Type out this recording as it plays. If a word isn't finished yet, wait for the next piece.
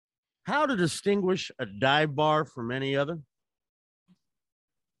How to distinguish a dive bar from any other?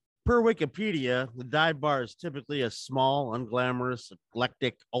 Per Wikipedia, the dive bar is typically a small, unglamorous,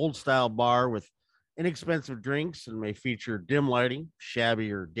 eclectic, old style bar with inexpensive drinks and may feature dim lighting,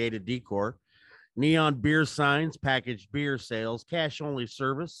 shabby or dated decor, neon beer signs, packaged beer sales, cash only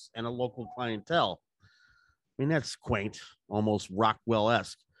service, and a local clientele. I mean, that's quaint, almost Rockwell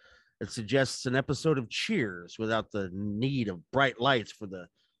esque. It suggests an episode of Cheers without the need of bright lights for the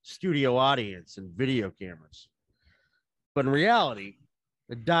studio audience and video cameras. But in reality,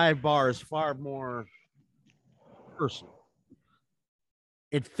 the dive bar is far more personal.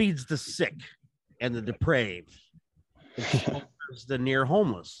 It feeds the sick and the depraved. It shelters the near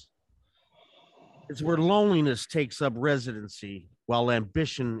homeless. It's where loneliness takes up residency while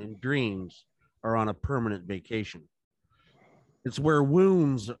ambition and dreams are on a permanent vacation. It's where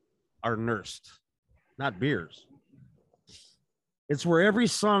wounds are nursed, not beers. It's where every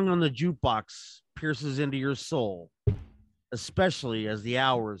song on the jukebox pierces into your soul, especially as the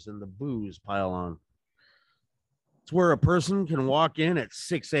hours and the booze pile on. It's where a person can walk in at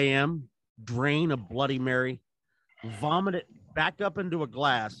 6 a.m., drain a Bloody Mary, vomit it back up into a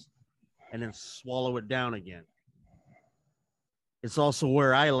glass, and then swallow it down again. It's also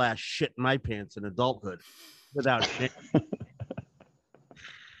where I last shit in my pants in adulthood without shame.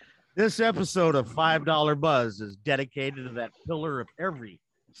 This episode of $5 Buzz is dedicated to that pillar of every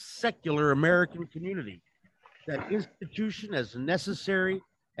secular American community, that institution as necessary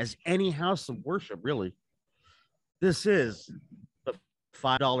as any house of worship, really. This is the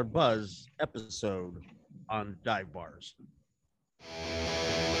 $5 Buzz episode on dive bars.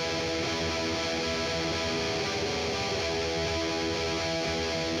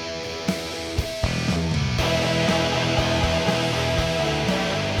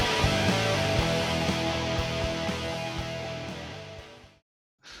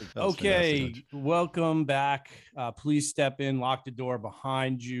 Okay, welcome back. Please step in, lock the door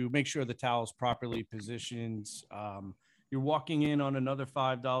behind you, make sure the towel's properly positioned. You're walking in on another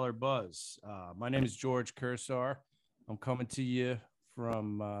 $5 Buzz. My name is George Cursar. I'm coming to you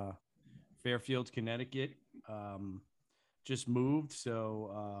from Fairfield, Connecticut. Just moved,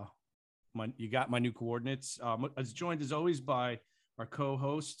 so you got my new coordinates. I was joined as always by our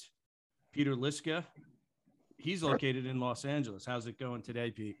co-host, Peter Liska. He's located in Los Angeles. How's it going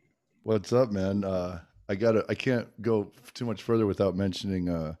today, Pete? What's up, man? I can't go too much further without mentioning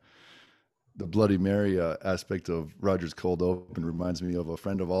the Bloody Mary aspect of Rogers Cold Open. Reminds me of a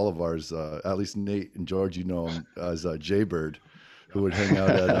friend of all of ours, at least Nate and George, you know him as Jaybird, who would hang out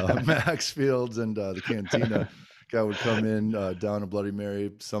at Max Fields and the Cantina. Guy would come in, down a Bloody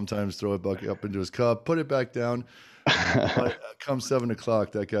Mary, sometimes throw it back up into his cup, put it back down. But come 7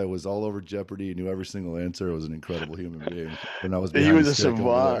 o'clock, that guy was all over Jeopardy. He knew every single answer. It was an incredible human being. When I was he was a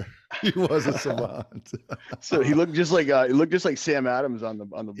savant. He was a savant. So he looked just like Sam Adams on the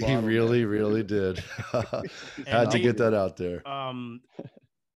bottom. He really did. Had to get that out there.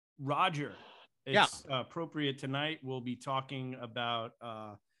 Roger, it's appropriate tonight. We'll be talking about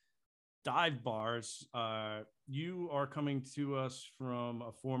dive bars. You are coming to us from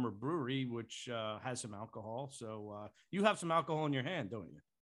a former brewery which has some alcohol, so you have some alcohol in your hand, don't you?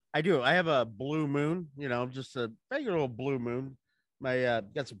 I do. I have a Blue Moon, just a regular old Blue Moon. My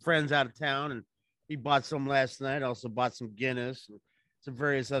got some friends out of town, and he bought some last night. Also bought some Guinness and some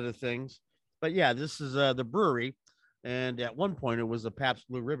various other things. But yeah, this is the brewery, and at one point it was a Pabst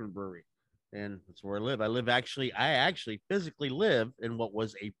Blue Ribbon brewery, and that's where I live. I actually physically live in what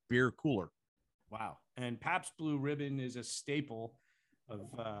was a beer cooler. Wow. And Pabst Blue Ribbon is a staple of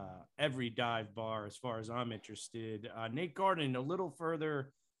every dive bar as far as I'm interested. Nate Garden, a little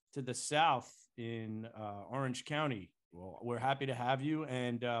further to the south in Orange County. Well, we're happy to have you.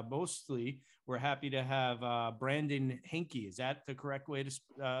 And mostly we're happy to have Brandon Hinkie. Is that the correct way to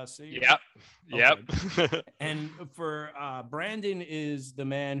say it? Yep. Okay. And for Brandon is the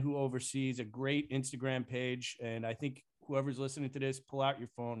man who oversees a great Instagram page. And I think whoever's listening to this, pull out your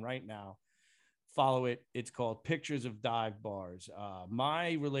phone right now. Follow it. It's called Pictures of Dive Bars.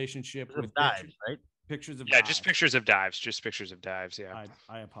 My relationship with dives, right? Pictures of dives. Just pictures of dives. Just pictures of dives. Yeah.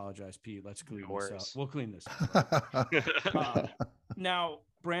 I apologize, Pete. Let's clean No this worries. up. We'll clean this up. Now,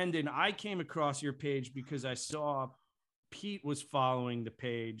 Brandon, I came across your page because I saw Pete was following the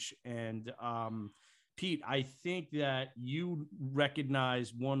page, and Pete, I think that you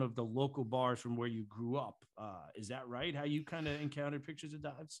recognize one of the local bars from where you grew up. Is that right? How you kind of encountered Pictures of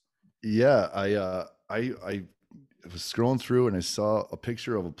Dives? Yeah, I was scrolling through and I saw a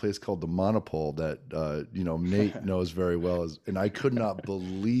picture of a place called the Monopole that Nate knows very well, and I could not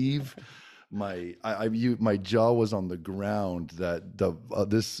believe my jaw was on the ground that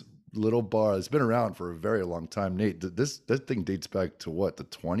this little bar. It's been around for a very long time. Nate, that thing dates back to what, the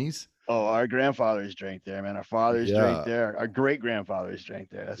 20s? Oh, our grandfathers drank there, man. Our fathers drank Yeah, there. Our great grandfathers drank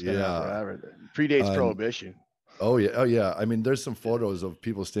there. That's been around yeah. forever. Predates And prohibition. oh yeah, oh yeah. I mean, there's some photos of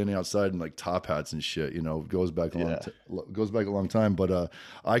people standing outside in like top hats and shit. You know, it goes back a goes back a long time. But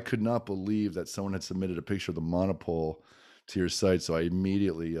I could not believe that someone had submitted a picture of the monopole to your site, so I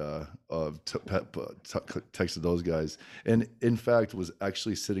immediately texted those guys, and in fact was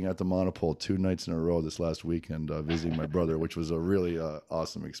actually sitting at the monopole 2 nights in a row this last weekend, visiting my brother, which was a really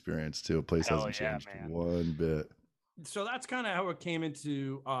awesome experience too. A place Hell hasn't yeah, changed man. one bit. So that's kind of how it came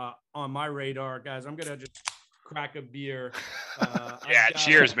into on my radar, guys. I'm gonna just crack a beer. Yeah,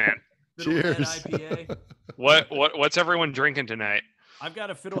 cheers, man. Fiddlehead Cheers. IPA. What's everyone drinking tonight? I've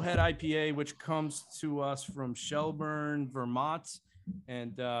got a Fiddlehead IPA, which comes to us from Shelburne, Vermont,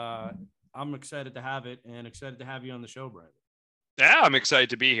 and I'm excited to have it and excited to have you on the show, Brandon. Yeah, I'm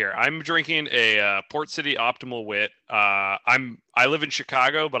excited to be here. I'm drinking a Port City Optimal Wit. I live in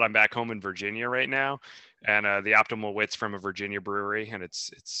Chicago, but I'm back home in Virginia right now, and the Optimal Wit's from a Virginia brewery, and it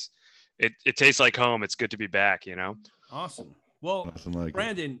tastes like home. It's good to be back, you know. Awesome. Well, Nothing like it.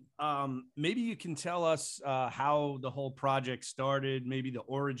 Brandon, maybe you can tell us how the whole project started, maybe the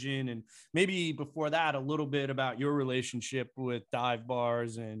origin, and maybe before that, a little bit about your relationship with dive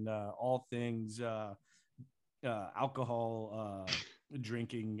bars and all things alcohol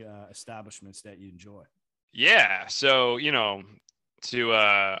drinking establishments that you enjoy. Yeah. So, you know,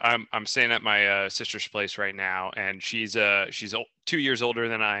 I'm staying at my sister's place right now, and she's 2 years older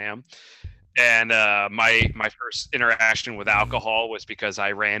than I am. And my first interaction with alcohol was because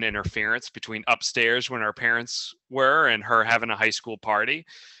I ran interference between upstairs when our parents were and her having a high school party.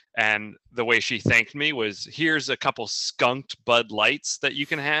 And the way she thanked me was, here's a couple skunked Bud Lights that you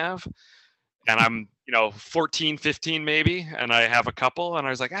can have. And I'm, 14, 15 maybe, and I have a couple, and I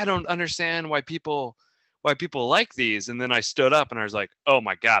was like, I don't understand why people like these. And then I stood up and I was like, oh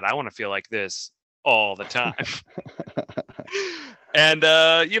my God, I want to feel like this all the time. And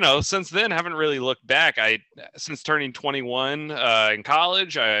since then, haven't really looked back. Since turning 21 in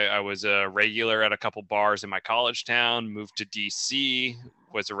college, I was a regular at a couple bars in my college town. Moved to DC,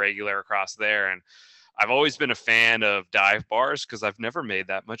 was a regular across there, and I've always been a fan of dive bars because I've never made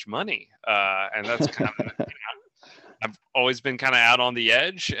that much money, and that's kind of I've always been kind of out on the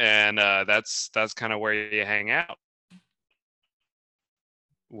edge, and that's kind of where you hang out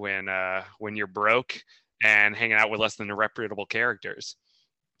when you're broke and hanging out with less than reputable characters.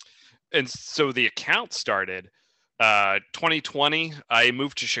 And so the account started 2020. I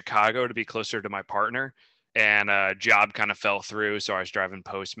moved to Chicago to be closer to my partner, and a job kind of fell through. So I was driving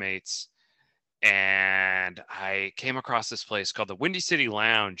Postmates, and I came across this place called the Windy City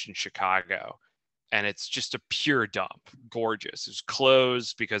Lounge in Chicago. And it's just a pure dump. Gorgeous. It was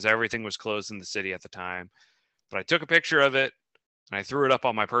closed because everything was closed in the city at the time. But I took a picture of it and I threw it up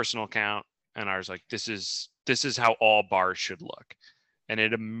on my personal account. And I was like, this is how all bars should look. And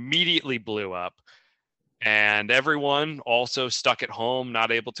it immediately blew up. And everyone also stuck at home,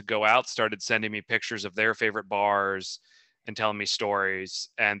 not able to go out, started sending me pictures of their favorite bars and telling me stories.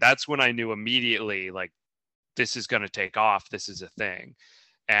 And that's when I knew immediately, like, this is going to take off. This is a thing.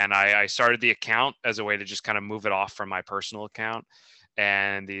 And I started the account as a way to just kind of move it off from my personal account.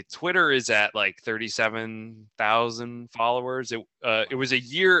 And the Twitter is at like 37,000 followers. It was a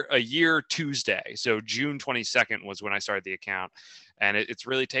year Tuesday. So June 22nd was when I started the account, and it's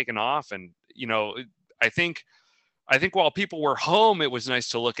really taken off. And, I think while people were home, it was nice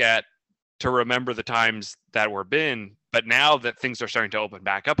to look at, to remember the times that were been. But now that things are starting to open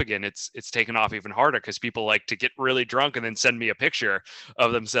back up again, it's taken off even harder because people like to get really drunk and then send me a picture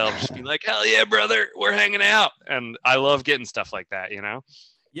of themselves, just be like, hell yeah, brother, we're hanging out. And I love getting stuff like that,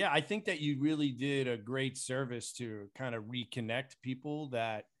 Yeah, I think that you really did a great service to kind of reconnect people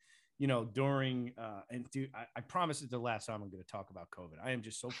that, during and dude, I promise it's the last time I'm going to talk about COVID. I am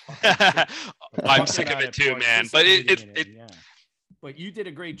just so fucking I'm sick of it too, man. But yeah. But you did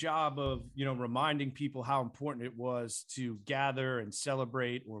a great job of, reminding people how important it was to gather and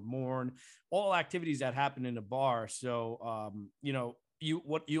celebrate or mourn all activities that happen in a bar. So,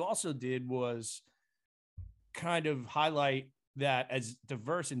 what you also did was kind of highlight that as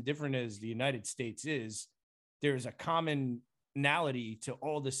diverse and different as the United States is, there's a commonality to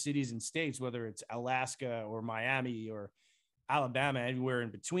all the cities and states, whether it's Alaska or Miami or Alabama, anywhere in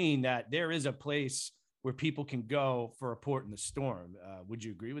between, that there is a place where people can go for a port in the storm. Would you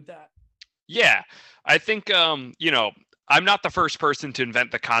agree with that? Yeah, I think, I'm not the first person to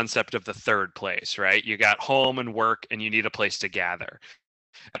invent the concept of the third place, right? You got home and work, and you need a place to gather.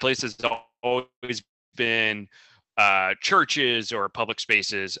 A place has always been churches or public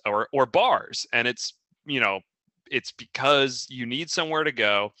spaces or bars. And it's, it's because you need somewhere to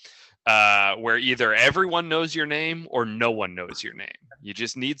go where either everyone knows your name or no one knows your name. You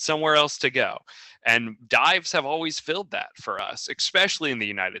just need somewhere else to go. And dives have always filled that for us, especially in the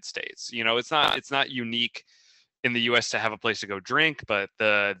United States. It's not unique in the US to have a place to go drink, but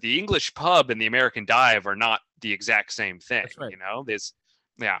the English pub and the American dive are not the exact same thing. That's right.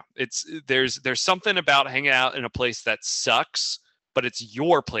 There's something about hanging out in a place that sucks, but it's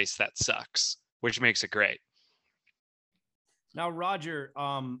your place that sucks, which makes it great. Now, Roger,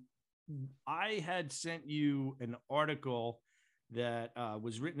 I had sent you an article that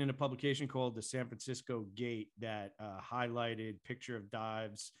was written in a publication called the San Francisco Gate that highlighted picture of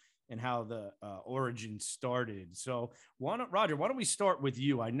dives and how the origin started. So Roger, why don't we start with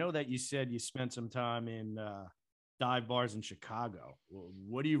you? I know that you said you spent some time in dive bars in Chicago.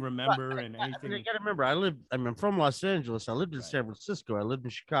 What do you remember? And anything? I got to remember, I'm from Los Angeles. I lived in San Francisco. I lived in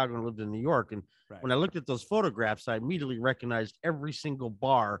Chicago and I lived in New York. And when I looked at those photographs, I immediately recognized every single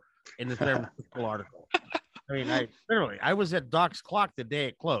bar in the San Francisco article. I mean, I was at Doc's Clock the day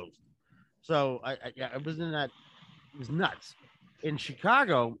it closed. So I was in that. It was nuts. In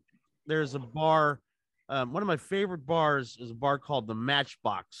Chicago, there's a bar. One of my favorite bars is a bar called the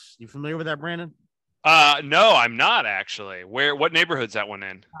Matchbox. You familiar with that, Brandon? No, I'm not actually. What neighborhood's that one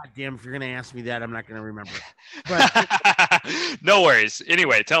in? God damn, if you're gonna ask me that, I'm not gonna remember. But no worries.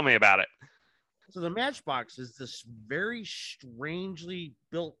 Anyway, tell me about it. So the Matchbox is this very strangely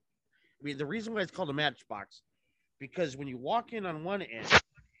built. I mean, the reason why it's called a Matchbox, because when you walk in on one end,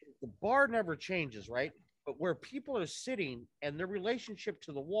 the bar never changes, right? But where people are sitting and their relationship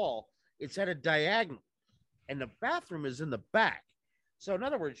to the wall, it's at a diagonal, and the bathroom is in the back. So in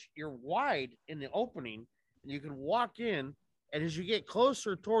other words, you're wide in the opening and you can walk in, and as you get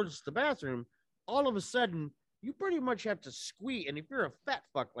closer towards the bathroom, all of a sudden you pretty much have to squeeze. And if you're a fat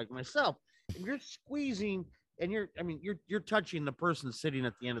fuck like myself, if you're squeezing and you're touching the person sitting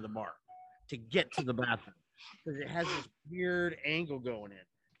at the end of the bar to get to the bathroom, because it has this weird angle going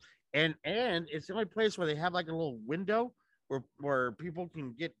in. And it's the only place where they have like a little window where people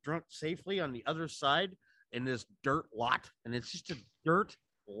can get drunk safely on the other side in this dirt lot. And it's just a dirt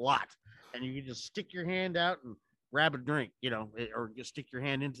lot. And you can just stick your hand out and grab a drink, or just stick your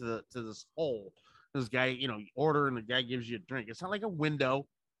hand into this hole. This guy, you order and the guy gives you a drink. It's not like a window.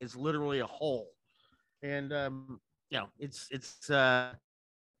 It's literally a hole. And, it's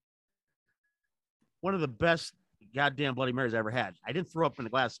one of the best goddamn Bloody Marys I ever had. I didn't throw up in the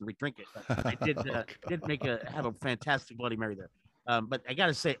glass and re-drink it, but I did have a fantastic Bloody Mary there. But I got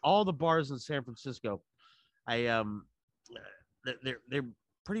to say, all the bars in San Francisco, they're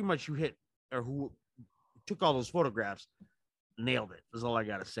pretty much who took all those photographs nailed it, is all I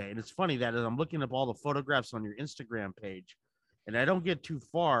got to say. And it's funny that as I'm looking up all the photographs on your Instagram page, and I don't get too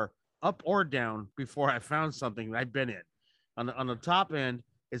far up or down before I found something that I've been in. On the top end,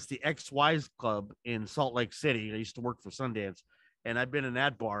 it's the XY's Club in Salt Lake City. I used to work for Sundance, and I've been in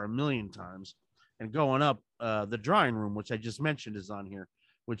that bar a million times. And going up, the Drawing Room, which I just mentioned, is on here,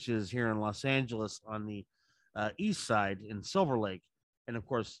 which is here in Los Angeles on the east side in Silver Lake. And of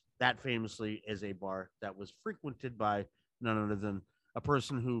course, that famously is a bar that was frequented by none other than a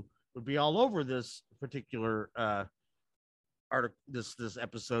person who would be all over this particular article. This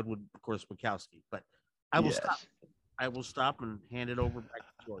episode would, of course, Bukowski. But I will stop. I will stop and hand it over back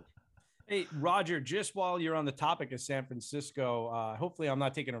to George. Hey, Roger, just while you're on the topic of San Francisco, hopefully I'm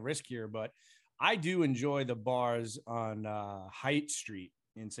not taking a risk here, but I do enjoy the bars on Haight Street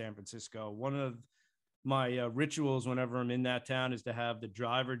in San Francisco. One of my rituals whenever I'm in that town is to have the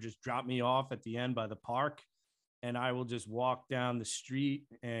driver just drop me off at the end by the park, and I will just walk down the street.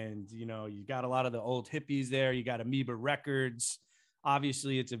 And, you got a lot of the old hippies there. You got Amoeba Records.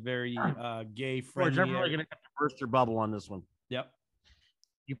 Obviously, it's a very gay friendly. George, I'm really going to burst your bubble on this one. Yep.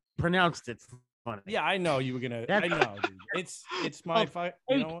 You pronounced it funny. Yeah, I know you were going to. I know. Dude. It's my fight.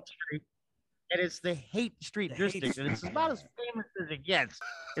 And it's the Haight Street district, and it's about as famous as it gets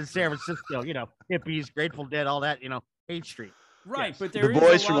in San Francisco. Hippies, Grateful Dead, all that. Haight Street. Right, yes. But the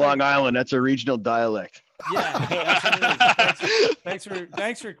boys from Long Island. That's a regional dialect. Yeah. Thanks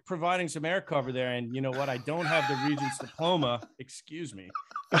for providing some air cover there. And you know what? I don't have the Regents diploma. Excuse me.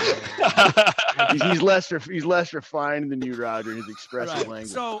 He's less refined than you, Roger, in his expressive language.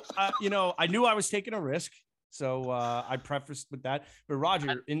 So I knew I was taking a risk. So I prefaced with that. But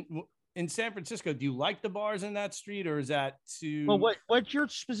Roger, in San Francisco, do you like the bars in that street, or is that too? Well, what you're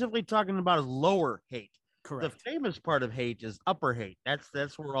specifically talking about is Lower Haight. Correct. The famous part of Haight is Upper Haight.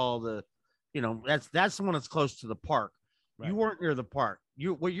 That's where all the, that's the one that's close to the park. Right. You weren't near the park.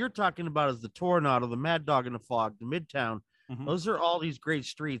 what you're talking about is the Toronado, the Mad Dog and the Fog, the Midtown. Mhm. Those are all these great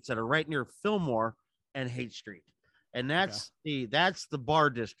streets that are right near Fillmore and Haight Street, and that's the bar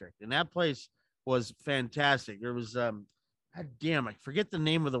district, and that place was fantastic. There was God damn, I forget the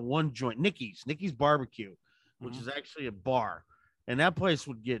name of the one joint, Nicky's Barbecue, which is actually a bar, and that place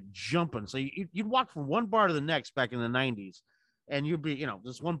would get jumping. So you'd walk from one bar to the next back in the 90s, and you'd be,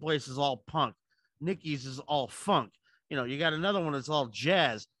 this one place is all punk, Nicky's is all funk. You got another one that's all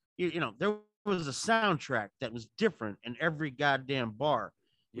jazz. There was a soundtrack that was different in every goddamn bar.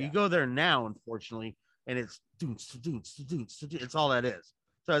 Yeah. You go there now, unfortunately, and it's it's all that is.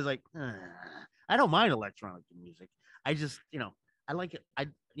 So I was like, I don't mind electronic music. I just, I like it.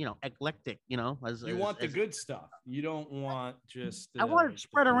 Eclectic, you want the good stuff. You don't want just. I want it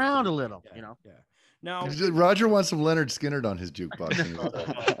spread around a little, Yeah. Now, Roger wants some Leonard Skinner on his jukebox.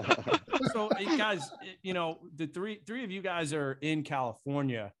 So, guys, the three of you guys are in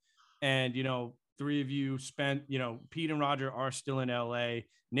California, and three of you spent. Pete and Roger are still in LA.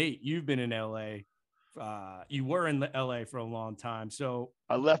 Nate, you've been in LA. You were in LA for a long time. So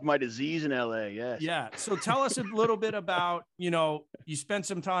I left my disease in LA. Yes. Yeah. So tell us a little bit about, you spent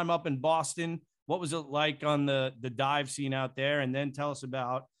some time up in Boston. What was it like on the dive scene out there? And then tell us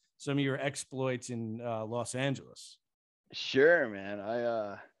about some of your exploits in Los Angeles. Sure, man.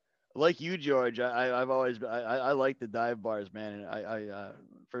 I like you, George. I've always I like the dive bars, man. And I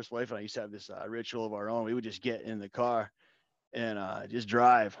first wife and I used to have this ritual of our own. We would just get in the car and just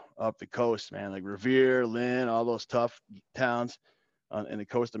drive up the coast, man, like Revere, Lynn, all those tough towns in the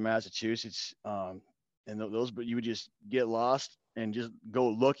coast of Massachusetts. And those, but you would just get lost and just go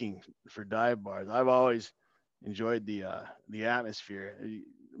looking for dive bars. I've always enjoyed the atmosphere.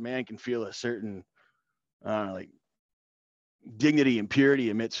 Man can feel a certain, like dignity and purity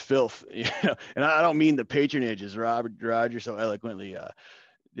amidst filth, and I don't mean the patronage as Roger so eloquently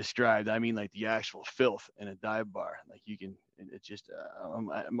described. I mean like the actual filth in a dive bar. Like it's just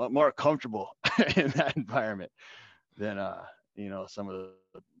I'm more comfortable in that environment than some of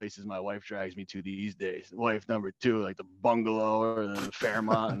the places my wife drags me to these days. Wife number 2, like the Bungalow or the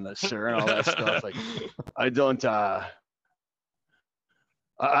Fairmont and the Sur and all that stuff. Like I don't.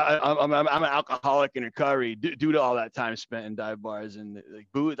 I'm an alcoholic in recovery due to all that time spent in dive bars and like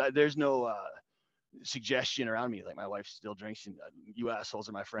booze. There's no suggestion around me. Like my wife still drinks, and you assholes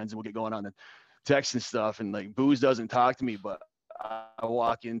are my friends, and we'll get going on the text and stuff. And like booze doesn't talk to me, but I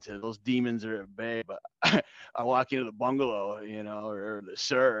walk into those demons are at bay. But I walk into the Bungalow, or the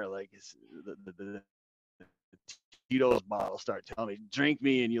Sur, like it's the Tito's bottle start telling me, drink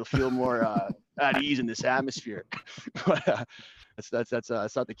me, and you'll feel more at ease in this atmosphere. But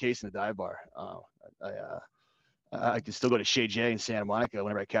that's not the case in the dive bar. I can still go to Chez J in Santa Monica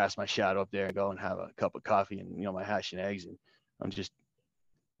whenever I cast my shadow up there and go and have a cup of coffee and my hash and eggs, and I'm just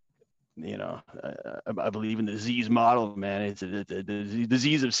I believe in the disease model, man. It's the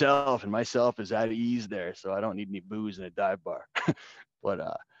disease of self, and myself is at ease there, so I don't need any booze in a dive bar.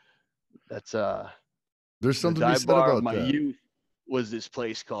 But that's there's something to be said about my that. youth was this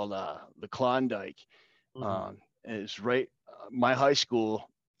place called the Klondike. And it's right my high school.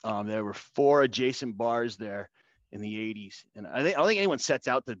 There were 4 adjacent bars there in the 80s, and I don't think anyone sets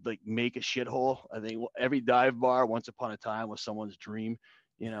out to like make a shithole. I think every dive bar once upon a time was someone's dream.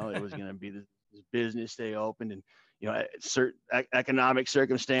 It was going to be this business they opened, and certain economic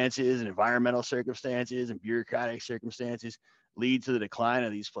circumstances and environmental circumstances and bureaucratic circumstances lead to the decline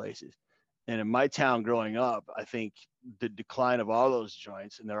of these places. And in my town growing up, I think the decline of all those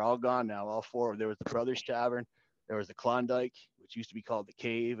joints, and they're all gone now, all 4. There was the Brothers Tavern, there was the Klondike, which used to be called the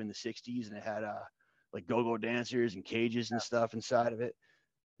Cave in the 60s, and it had like go-go dancers and cages and stuff inside of it,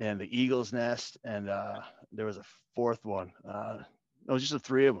 and the Eagle's Nest, and there was a 4th one. It was just the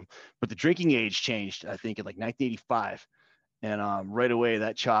 3 of them. But the drinking age changed, I think, in like 1985, and right away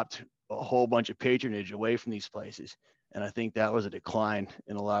that chopped a whole bunch of patronage away from these places. And I think that was a decline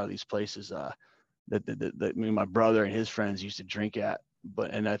in a lot of these places that my brother and his friends used to drink at.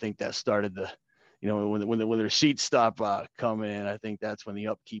 And I think that started when the receipts stop coming in, I think that's when the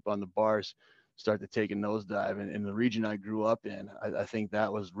upkeep on the bars start to take a nosedive. And in the region I grew up in, I think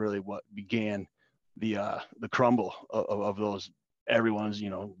that was really what began the crumble of those everyone's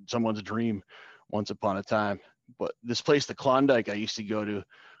someone's dream once upon a time. But this place, the Klondike, I used to go to,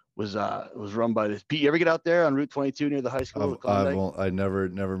 was run by this. Pete, you ever get out there on Route 22 near the high school? I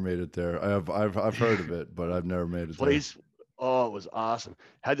never made it there. I've heard of it, but I've never made it place there. Oh, it was awesome.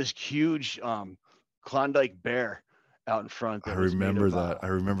 Had this huge Klondike bear out in front. I remember that. I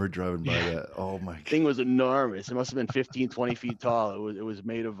remember driving by that. Oh my thing was enormous. It must have been 15, 20 feet tall. It was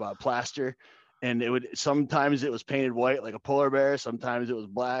made of plaster and sometimes it was painted white like a polar bear, sometimes it was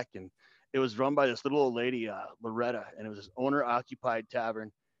black, and it was run by this little old lady, Loretta, and it was this owner occupied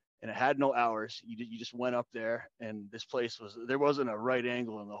tavern, and it had no hours. You just went up there, and this place there wasn't a right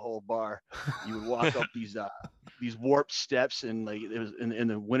angle in the whole bar. You would walk up these warped steps, and like it was in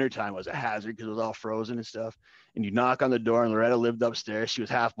the wintertime, it was a hazard because it was all frozen and stuff. And you knock on the door, and Loretta lived upstairs. She was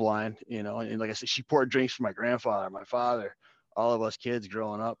half blind, and like I said, she poured drinks for my grandfather, my father, all of us kids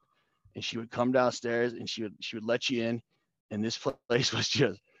growing up. And she would come downstairs, and she would let you in, and this place was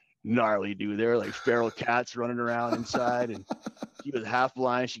just gnarly, dude. There were like feral cats running around inside, and she was half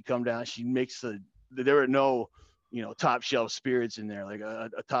blind. She'd come down, she'd mix there were no, top shelf spirits in there. Like a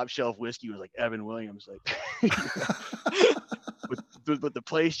top shelf whiskey was like Evan Williams, like but the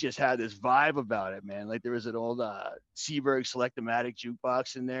place just had this vibe about it, man. Like there was an old Seaberg Select-O-Matic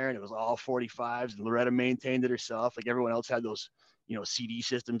jukebox in there, and it was all 45s, and Loretta maintained it herself. Like everyone else had those CD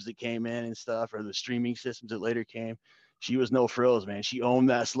systems that came in and stuff, or the streaming systems that later came. She was no frills, man. She owned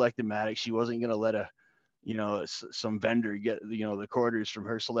that Select-O-Matic. She wasn't going to let some vendor get, the quarters from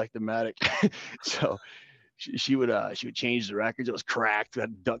her Select-O-Matic. So she would change the records. It was cracked,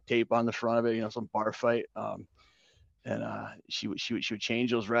 had duct tape on the front of it, some bar fight. And she would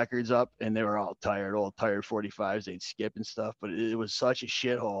change those records up, and they were all old tired 45s. They'd skip and stuff, but it was such a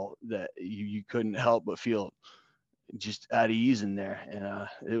shithole that you couldn't help but feel just at ease in there. And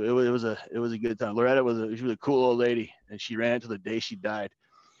it was a good time. Loretta she was a cool old lady, and she ran it to the day she died.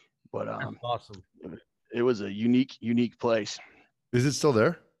 But awesome. It was a unique place. Is it still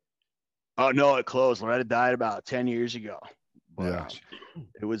there? Oh no, it closed. Loretta died about 10 years ago. But, yeah.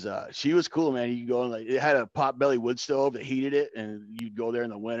 It was she was cool, man. You could go, and it had a potbelly wood stove that heated it, and you'd go there in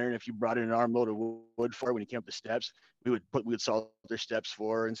the winter, and if you brought in an armload of wood for her when you came up the steps, we would salt their steps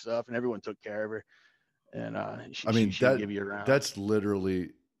for her and stuff, and everyone took care of her. And she'd give you a round. That's literally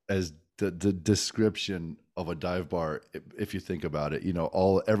as the description of a dive bar, if you think about it.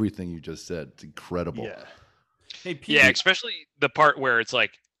 Everything you just said, it's incredible. Yeah. Hey, Pete. Yeah, especially the part where it's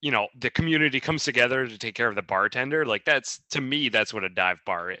like, the community comes together to take care of the bartender. Like to me, that's what a dive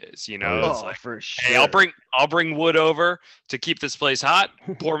bar is. It's like, for sure. Hey, I'll bring wood over to keep this place hot.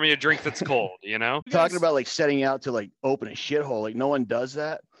 Pour me a drink that's cold. Talking about like setting out to like open a shithole, like no one does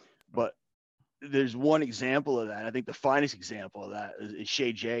that, but there's one example of that. I think the finest example of that is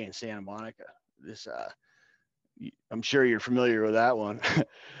Chez J in Santa Monica. This, I'm sure you're familiar with that one.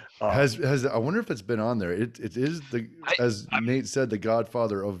 Has I wonder if it's been on there. It is as Nate said, the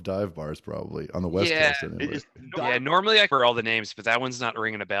godfather of dive bars, probably on the West Coast. Anyway. Yeah, normally I remember all the names, but that one's not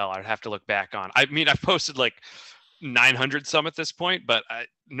ringing a bell. I'd have to look back on. I mean, I've posted like 900 some at this point, but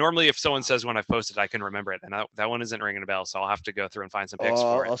normally if someone says when I've posted, I can remember it, and that one isn't ringing a bell, so I'll have to go through and find some pics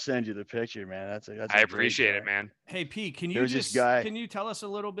for it. I'll send you the picture, man. I appreciate it, man. Hey, Pete, can you tell us a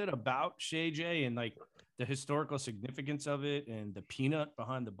little bit about Chez J and like the historical significance of it and the peanut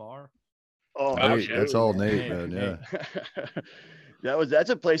behind the bar? Nate, that's all Nate, man. Yeah. That's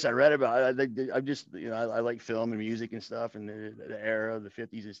a place I read about. I'm just, I like film and music and stuff, and the era of the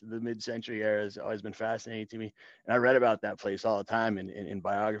 50s, the mid-century era has always been fascinating to me. And I read about that place all the time in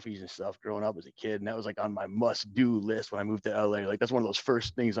biographies and stuff growing up as a kid. And that was like on my must-do list when I moved to LA. Like that's one of those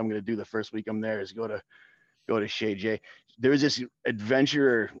first things I'm going to do the first week I'm there is go to Chez J. There was this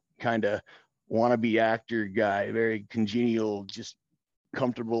adventurer kind of wannabe actor guy, very congenial, just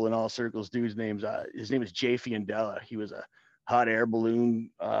comfortable in all circles dude's names. His name is Jay Fiandella. He was a hot air balloon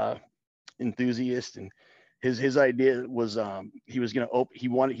enthusiast, and his idea was he was going to open. He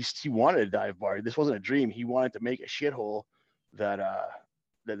wanted a dive bar. This wasn't a dream. He wanted to make a shithole that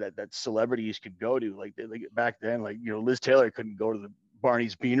celebrities could go to. Like back then, like Liz Taylor couldn't go to the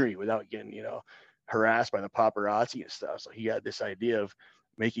Barney's Beanery without getting harassed by the paparazzi and stuff. So he had this idea of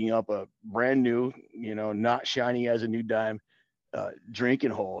making up a brand new, not shiny as a new dime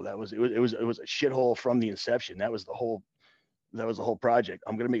drinking hole. It was a shithole from the inception. That was the whole project.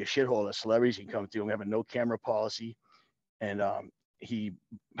 I'm going to make a shithole that celebrities can come to. We have a no camera policy. And he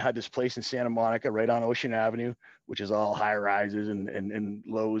had this place in Santa Monica right on Ocean Avenue, which is all high rises and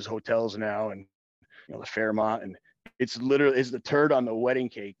Lowe's hotels now. And, the Fairmont, and it's the turd on the wedding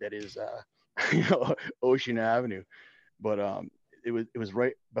cake that is, Ocean Avenue. But it was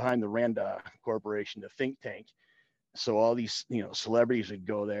right behind the Rand Corporation, the think tank. So all these, celebrities would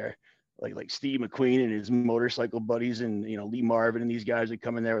go there, like Steve McQueen and his motorcycle buddies, and Lee Marvin and these guys would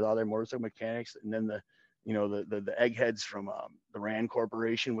come in there with all their motorcycle mechanics, and then the eggheads from the Rand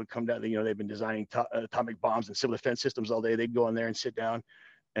Corporation would come down. They've been designing atomic bombs and civil defense systems all day. They'd go in there and sit down,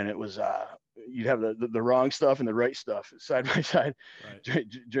 and it was you'd have the wrong stuff and the right stuff side by side, right.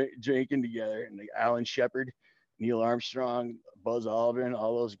 Drinking together. And Alan Shepard, Neil Armstrong, Buzz Aldrin,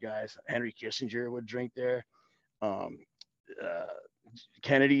 all those guys. Henry Kissinger would drink there. Um,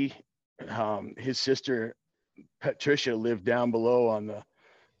 Kennedy, his sister Patricia lived down below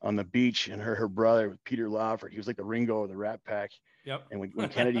on the beach, and her brother Peter Lawford, he was like the Ringo of the Rat Pack. Yep. And when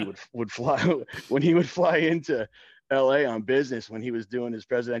Kennedy would fly, when he would fly into LA on business, when he was doing his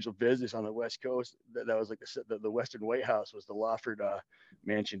presidential business on the West Coast, that was like the Western White House was the Lawford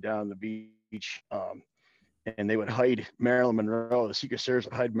mansion down on the beach. And they would hide Marilyn Monroe. The Secret Service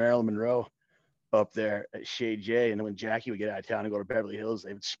would hide Marilyn Monroe up there at Shea J. And then when Jackie would get out of town and go to Beverly Hills,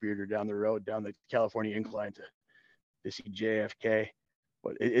 they would spear her down the road, down the California incline to see JFK.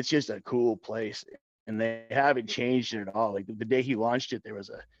 But it's just a cool place. And they haven't changed it at all. Like the day he launched it,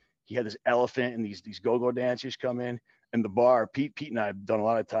 he had this elephant and these go-go dancers come in, and the bar, Pete and I have done a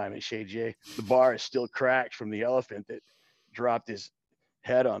lot of time at Shea J. The bar is still cracked from the elephant that dropped his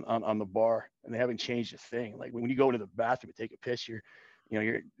head on the bar, and they haven't changed a thing. Like when you go into the bathroom to take a piss, you're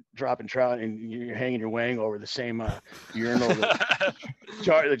dropping trout and you're hanging your wang over the same urinal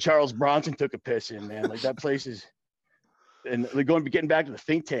that Charles Bronson took a piss in, man. Like that place is, and getting back to the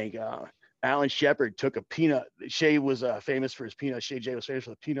think tank, Alan Shepard took a peanut. Shea was famous for his peanuts. Shea J was famous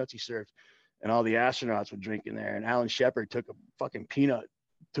for the peanuts he served, and all the astronauts would drink in there. And Alan Shepard took a fucking peanut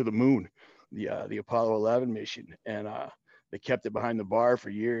to the moon, the Apollo 11 mission, and they kept it behind the bar for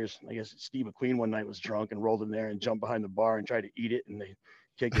years. I guess Steve McQueen one night was drunk and rolled in there and jumped behind the bar and tried to eat it, and they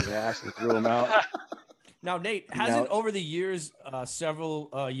kicked his ass and threw him out. Now, Nate, hasn't over the years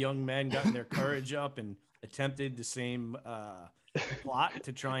several young men gotten their courage up and attempted the same plot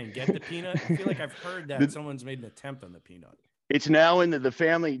to try and get the peanut? I feel like I've heard that someone's made an attempt on the peanut. It's now in the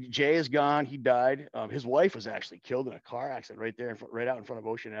family. Jay is gone. He died. His wife was actually killed in a car accident right out in front of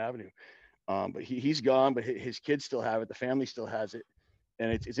Ocean Avenue. But he's gone, but his kids still have it. The family still has it.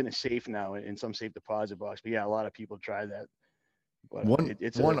 And it's in a safe now, in some safe deposit box. But yeah, a lot of people try that. But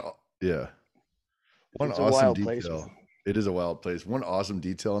it's a awesome detail. Place, it is a wild place. One awesome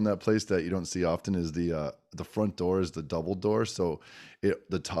detail in that place that you don't see often is the front door is the double door. So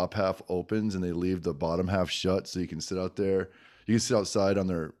the top half opens and they leave the bottom half shut. So you can sit out there. You can sit outside on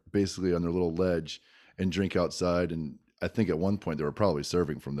their little ledge and drink outside. And I think at one point they were probably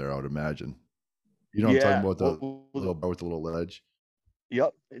serving from there, I would imagine. You know what I'm talking about, the little bar with the little ledge?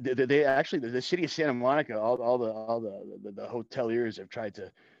 Yep. They actually, the city of Santa Monica, all the hoteliers have tried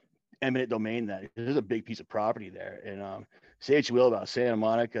to eminent domain that. There's a big piece of property there, and say what you will about Santa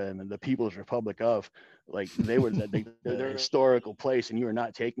Monica and the People's Republic of, like, they were they're a historical place, and you are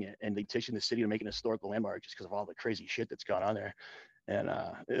not taking it, and they petitioned the city to make an historical landmark just because of all the crazy shit that's gone on there. And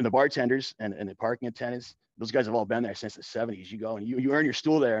the bartenders and the parking attendants, those guys have all been there since the 70s. You go and you earn your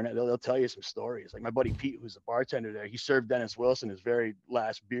stool there, and they'll tell you some stories. Like my buddy Pete, who's a bartender there, he served Dennis Wilson his very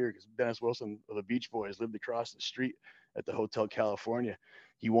last beer, because Dennis Wilson of the Beach Boys lived across the street at the Hotel California.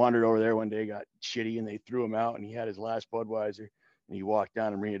 He wandered over there one day, got shitty, and they threw him out, and he had his last Budweiser, and he walked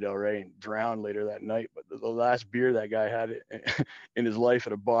down to Marina Del Rey and drowned later that night. But the last beer that guy had in his life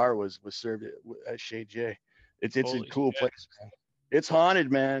at a bar was served at Shea J. It's a cool place, man. It's haunted,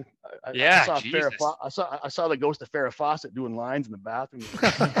 man. I saw the ghost of Farrah Fawcett doing lines in the bathroom.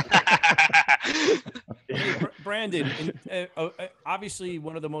 Hey, Brandon, obviously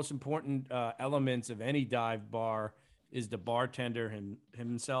one of the most important elements of any dive bar is the bartender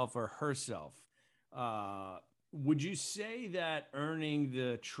himself or herself. Would you say that earning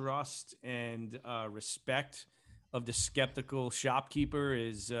the trust and respect of the skeptical shopkeeper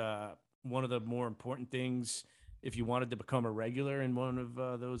is one of the more important things if you wanted to become a regular in one of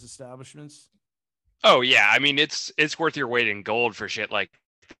those establishments? Oh yeah, I mean it's worth your weight in gold for shit like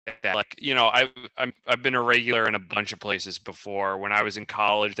that. Like, you know, I've been a regular in a bunch of places before. When I was in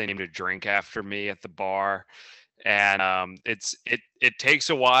college, they named a drink after me at the bar, and it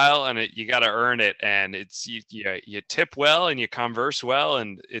takes a while, and you got to earn it, and it's you tip well and you converse well,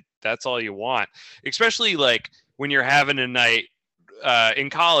 and that's all you want, especially like when you're having a night. In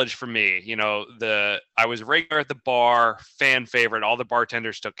college, for me, you know, I was regular at the bar, fan favorite. All the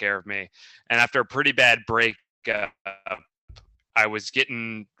bartenders took care of me, and after a pretty bad break, I was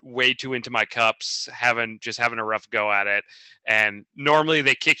getting way too into my cups, having a rough go at it. And normally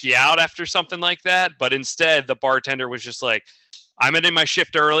they kick you out after something like that, but instead the bartender was just like, I'm ending my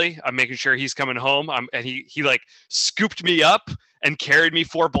shift early. I'm making sure he's coming home. And he like scooped me up and carried me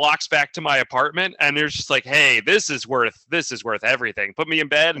 4 blocks back to my apartment. And it was just like, hey, this is worth everything. Put me in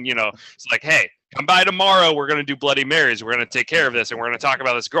bed, and, you know, it's like, hey, come by tomorrow. We're going to do Bloody Marys. We're going to take care of this. And we're going to talk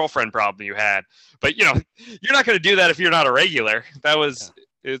about this girlfriend problem you had. But, you know, you're not going to do that if you're not a regular.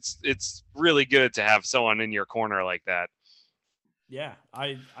 It's really good to have someone in your corner like that. Yeah,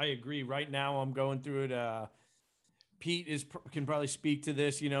 I agree. Right now I'm going through it. Pete can probably speak to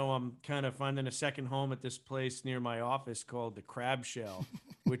this. I'm kind of finding a second home at this place near my office called the Crab Shell,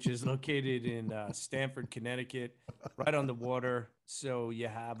 which is located in Stamford, Connecticut, right on the water. So you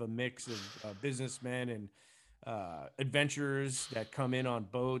have a mix of businessmen and adventurers that come in on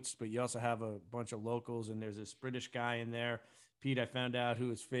boats, but you also have a bunch of locals, and there's this British guy in there. Pete, I found out who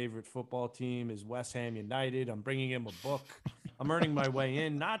his favorite football team is, West Ham United. I'm bringing him a book. I'm earning my way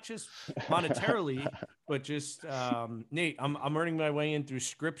in, not just monetarily, but just Nate. I'm earning my way in through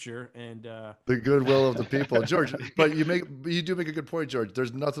scripture and the goodwill of the people, George. But you do make a good point, George.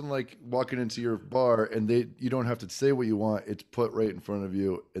 There's nothing like walking into your bar and you don't have to say what you want. It's put right in front of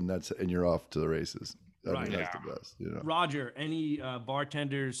you, and you're off to the races. I mean, that's the best. Roger, any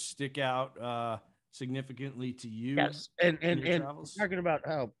bartenders stick out significantly to you? Yes, and talking about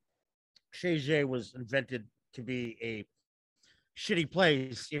how Chez Jay was invented to be a shitty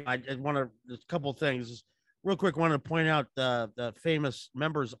place. I want to a couple of things real quick. I want to point out the famous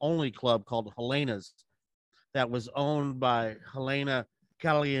members only club called Helena's that was owned by Helena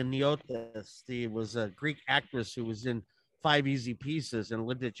Kallianiotis. She was a Greek actress who was in 5 Easy Pieces and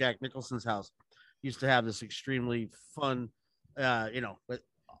lived at Jack Nicholson's house. Used to have this extremely fun, with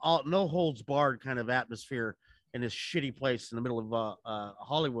no holds barred kind of atmosphere in this shitty place in the middle of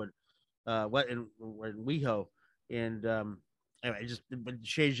Hollywood, in WeHo. And anyway, but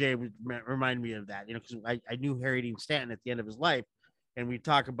Chez Jay would remind me of that, because I knew Harry Dean Stanton at the end of his life, and we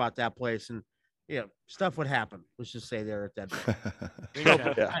talk about that place, and stuff would happen. Let's just say there at that bar.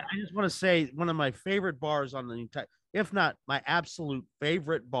 I just want to say one of my favorite bars on the entire, if not my absolute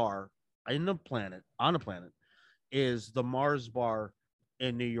favorite bar on the planet, is the Mars Bar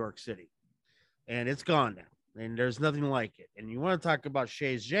in New York City, and it's gone now, and there's nothing like it. And you want to talk about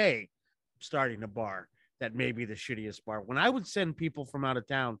Chez Jay starting a bar that may be the shittiest bar. When I would send people from out of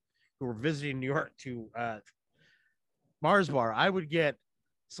town who were visiting New York to Mars Bar, I would get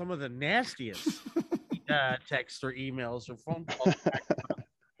some of the nastiest texts or emails or phone calls.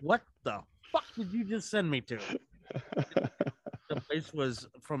 What the fuck did you just send me to? The place was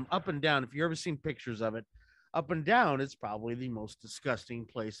from up and down. If you ever seen pictures of it, up and down, it's probably the most disgusting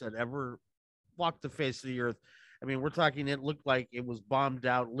place that ever walked the face of the earth. I mean, we're talking, it looked like it was bombed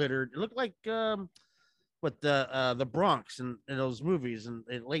out, littered. It looked like the Bronx in those movies in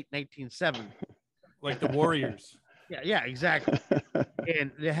late 1970. Like the Warriors. Yeah, exactly.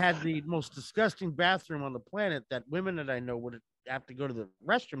 And they had the most disgusting bathroom on the planet that women that I know would have to go to the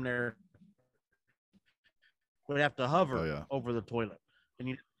restroom there, would have to hover over the toilet, and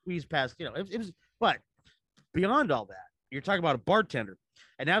you squeeze past, it was, but beyond all that, you're talking about a bartender,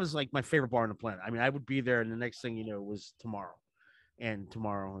 and that was like my favorite bar on the planet. I mean, I would be there, and the next thing you know was tomorrow and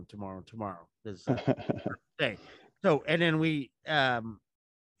tomorrow and tomorrow and tomorrow this day. So, and then we,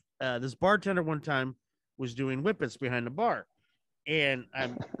 this bartender one time was doing whippets behind the bar, and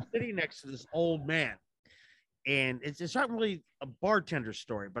I'm sitting next to this old man, and it's not really a bartender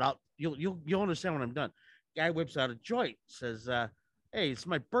story, but you'll understand when I'm done. Guy whips out a joint, says, "Hey, it's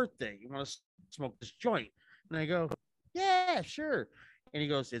my birthday. You want to smoke this joint?" And I go, "Yeah, sure." And he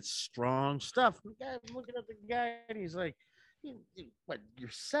goes, "It's strong stuff." The guy, I'm looking at the guy, and he's like, "What? You're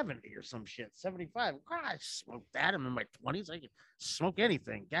 70 or some shit? 75? I smoked that. I'm in my 20s. I can smoke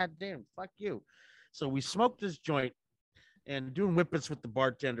anything. God damn, fuck you." So we smoked this joint and doing whippets with the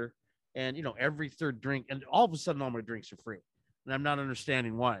bartender, and every third drink, and all of a sudden, all my drinks are free, and I'm not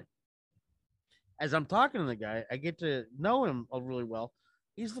understanding why. As I'm talking to the guy, I get to know him really well.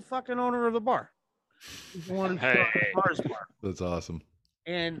 He's the fucking owner of the bar. He's the one who started the Mars Bar. That's awesome.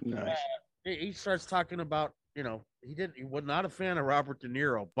 And nice. He starts talking about, he was not a fan of Robert De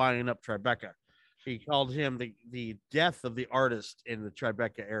Niro buying up Tribeca. He called him the death of the artist in the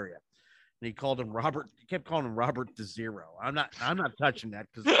Tribeca area. And he called him he kept calling him Robert De Zero. I'm not touching that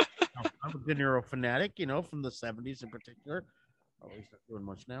because I'm a De Niro fanatic, from the 70s in particular. Oh, he's not doing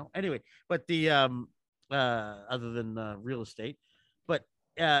much now. Anyway, but the other than real estate, but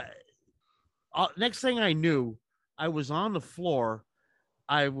next thing I knew, I was on the floor.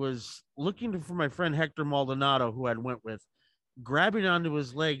 I was looking for my friend Hector Maldonado, who I went with, grabbing onto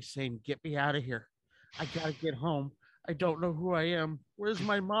his legs, saying, "Get me out of here! I gotta get home. I don't know who I am. Where's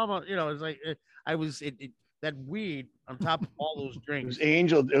my mama?" It's like I was that weed on top of all those drinks.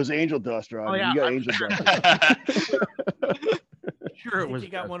 It was angel dust, Rob. Oh, yeah. You got angel dust. Sure, it was. You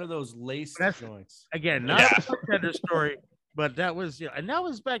got one of those lace joints. Again, not a bartender story, but that was, and that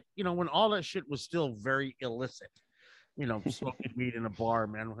was back, when all that shit was still very illicit. Smoking weed in a bar,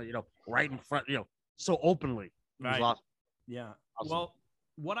 man. Right in front, so openly. Right. Awesome. Yeah. Awesome. Well,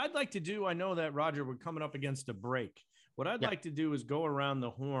 what I'd like to do, I know that Roger, we're coming up against a break. What I'd like to do is go around the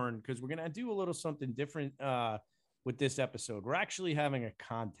horn because we're gonna do a little something different with this episode. We're actually having a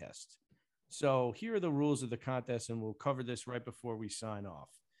contest. So here are the rules of the contest, and we'll cover this right before we sign off.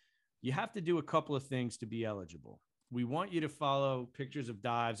 You have to do a couple of things to be eligible. We want you to follow Pictures of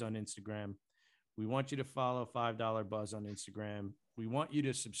Dives on Instagram. We want you to follow $5 Buzz on Instagram. We want you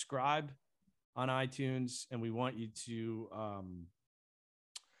to subscribe on iTunes, and we want you to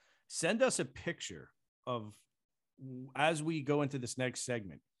send us a picture of, as we go into this next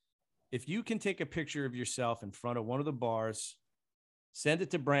segment, if you can take a picture of yourself in front of one of the bars, send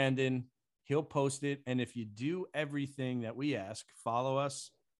it to Brandon. He'll post it. And if you do everything that we ask, follow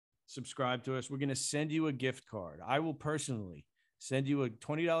us, subscribe to us, we're going to send you a gift card. I will personally send you a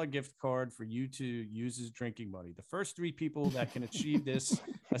 $20 gift card for you to use as drinking money. The first 3 people that can achieve this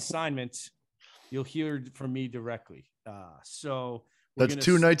assignment, you'll hear from me directly. So that's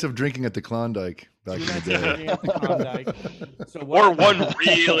 2 nights of drinking at the Klondike back in the day. So or one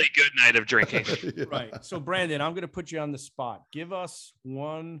really good night of drinking. Yeah. Right. So Brandon, I'm going to put you on the spot. Give us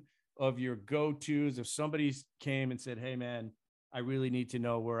one of your go-tos. If somebody came and said, hey man, I really need to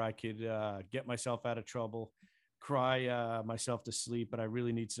know where I could get myself out of trouble, cry myself to sleep, but I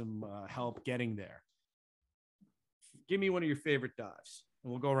really need some help getting there. Give me one of your favorite dives,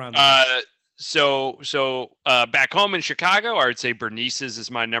 and we'll go around. So back home in Chicago, I would say Bernice's is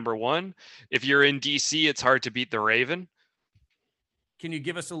my number one. If you're in DC, it's hard to beat the Raven. Can you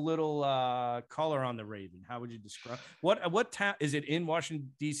give us a little color on the Raven? How would you describe what town is it in Washington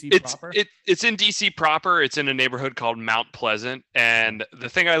D.C. proper? It's in DC proper. It's in a neighborhood called Mount Pleasant. And the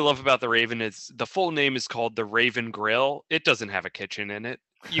thing I love about the Raven is the full name is called the Raven Grill. It doesn't have a kitchen in it.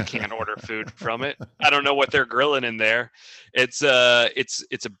 You can't order food from it. I don't know what they're grilling in there. It's a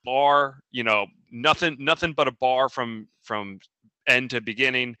bar, you know, nothing but a bar from end to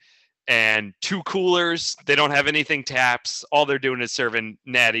beginning. And 2 coolers. They don't have anything taps. All they're doing is serving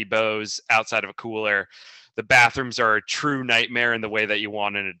natty bows outside of a cooler. The bathrooms are a true nightmare in the way that you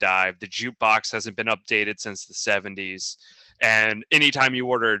want in a dive. The jukebox hasn't been updated since the 70s. And anytime you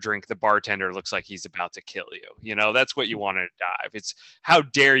order a drink, the bartender looks like he's about to kill you. You know, that's what you want in a dive. It's how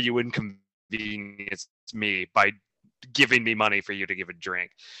dare you inconvenience me by giving me money for you to give a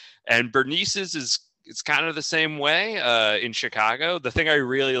drink. And Bernice's it's kind of the same way in Chicago. The thing I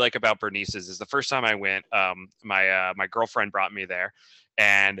really like about Bernice's is the first time I went, my girlfriend brought me there,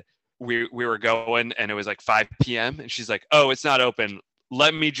 and we were going, and it was like 5 p.m. and she's like, "Oh, it's not open.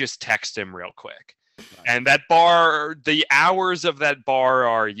 Let me just text him real quick." And that bar, the hours of that bar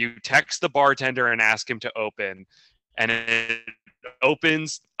are you text the bartender and ask him to open, and it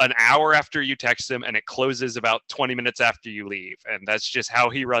opens an hour after you text him, and it closes about 20 minutes after you leave. And that's just how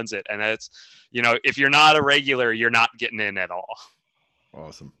he runs it. And that's, you know, if you're not a regular, you're not getting in at all.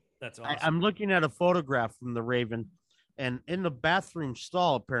 Awesome. That's awesome. I'm looking at a photograph from the Raven, and in the bathroom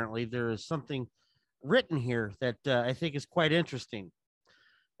stall, apparently there is something written here that I think is quite interesting.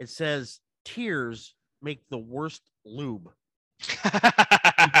 It says, "Tears make the worst lube."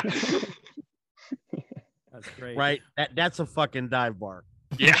 That's great. Right? That's a fucking dive bar.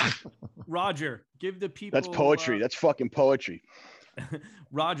 Yeah. Roger, give the people. That's poetry. That's fucking poetry.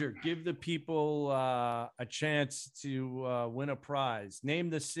 Roger, give the people a chance to win a prize. Name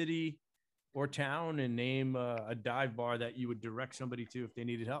the city or town, and name a dive bar that you would direct somebody to if they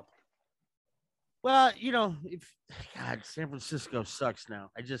needed help. Well, you know, God, San Francisco sucks now.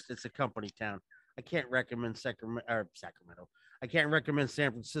 It's a company town. I can't recommend Sacramento. I can't recommend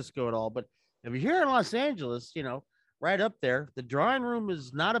San Francisco at all. But if you're here in Los Angeles, you know, right up there, the drawing room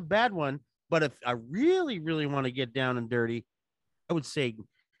is not a bad one. But if I really, really want to get down and dirty, I would say,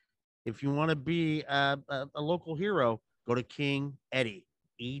 if you want to be a local hero, go to King Eddie,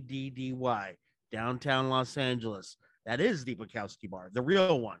 Eddy, downtown Los Angeles. That is the Bukowski bar, the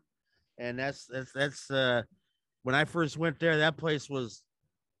real one. And that's when I first went there, that place was,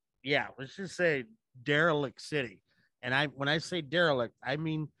 let's just say derelict city. And when I say derelict, I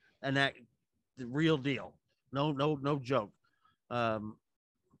mean the real deal. No joke.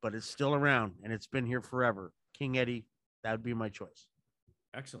 But it's still around, and it's been here forever. King Eddie, that would be my choice.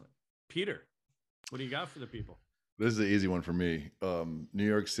 Excellent. Peter, what do you got for the people? This is the easy one for me. New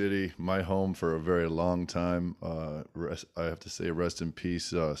York City, my home for a very long time. I have to say rest in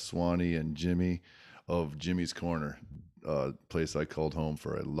peace, Swanee and Jimmy of Jimmy's Corner, place I called home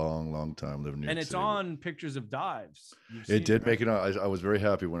for a long, long time living in New York And it's City. on Pictures of Dives. It did make it on. I was very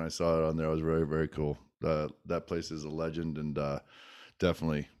happy when I saw it on there. It was very, very cool. That place is a legend, and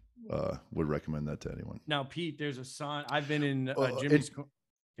definitely would recommend that to anyone. Now, Pete, there's a sign. I've been in Jimmy's Corner.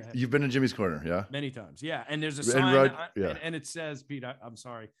 You've been in Jimmy's Corner, yeah? Many times, yeah. And there's a sign, yeah. and it says, Pete, I'm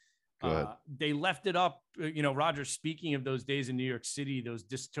sorry. Go ahead. They left it up, you know, Roger, speaking of those days in New York City, those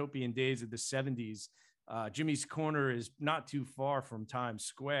dystopian days of the 70s, Jimmy's Corner is not too far from Times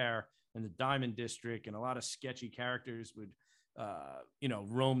Square in the Diamond District, and a lot of sketchy characters would,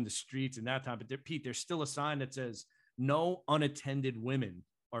 roam the streets in that time. But Pete, there's still a sign that says no unattended women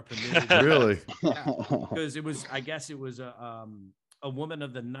are permitted. Really? Because I guess it was a woman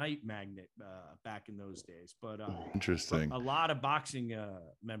of the night magnet back in those days. But interesting. A lot of boxing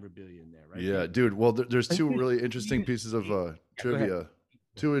memorabilia in there, right? Yeah, dude. Well, there's two really interesting pieces of trivia.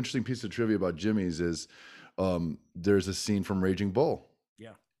 Two interesting pieces of trivia about Jimmy's is there's a scene from Raging Bull.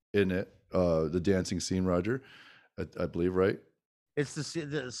 Yeah. In it, the dancing scene, Roger, I believe, right? It's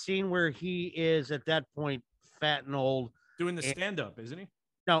the scene where he is at that point fat and old, doing the stand-up, isn't he?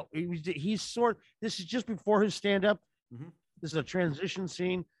 No, he's this is just before his stand-up. Mm-hmm. This is a transition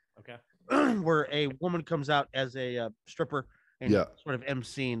scene. Okay. Where a woman comes out as a stripper and sort of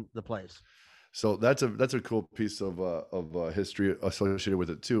emceeing the place. So that's a cool piece of history associated with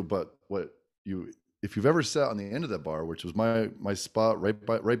it too. But if you've ever sat on the end of that bar, which was my spot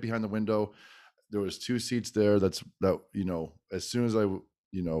right behind the window, there was 2 seats there. As soon as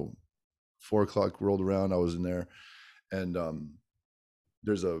 4 o'clock rolled around, I was in there, and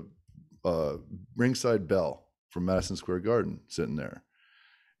there's a ringside bell from Madison Square Garden sitting there,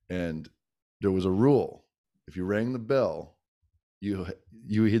 and there was a rule: if you rang the bell, you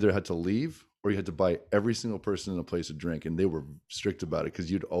either had to leave or you had to buy every single person in a place a drink, and they were strict about it because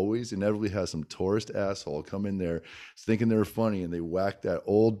you'd always inevitably have some tourist asshole come in there thinking they were funny, and they whacked that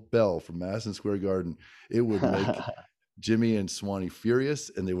old bell from Madison Square Garden. It would make Jimmy and Swanee furious,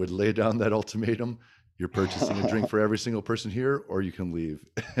 and they would lay down that ultimatum: you're purchasing a drink for every single person here, or you can leave.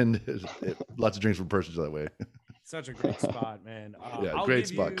 And lots of drinks per person that way. Such a great spot, man. Great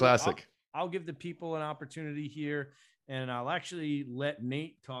spot. Classic. I'll give the people an opportunity here. And I'll actually let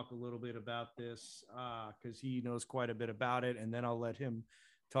Nate talk a little bit about this because he knows quite a bit about it. And then I'll let him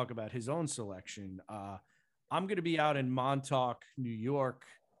talk about his own selection. I'm going to be out in Montauk, New York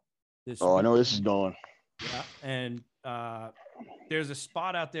this week. I know this is going. Yeah. And there's a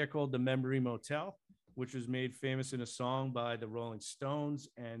spot out there called the Memory Motel, which was made famous in a song by the Rolling Stones.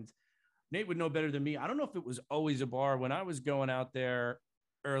 And Nate would know better than me. I don't know if it was always a bar. When I was going out there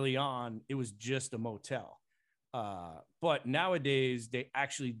early on, it was just a motel. But nowadays they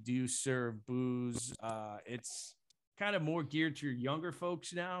actually do serve booze. It's kind of more geared to younger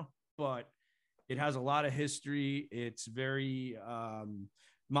folks now, but it has a lot of history. It's very,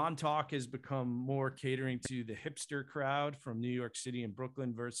 Montauk has become more catering to the hipster crowd from New York City and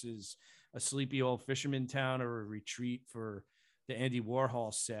Brooklyn versus a sleepy old fisherman town or a retreat for the Andy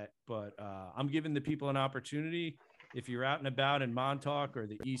Warhol set. But I'm giving the people an opportunity. If you're out and about in Montauk or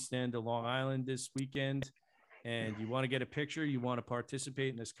the East End of Long Island this weekend, and you want to get a picture, you want to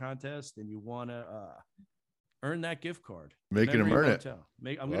participate in this contest, and you want to earn that gift card. Making them earn it.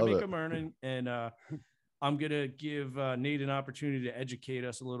 I'm going to make them earn it, and I'm going to give Nate an opportunity to educate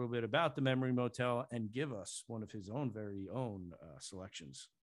us a little bit about the Memory Motel and give us one of his own very own selections.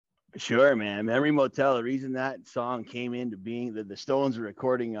 Sure, man. Memory Motel, the reason that song came into being, the Stones were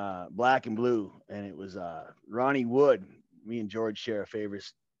recording Black and Blue, and it was Ronnie Wood. Me and George share a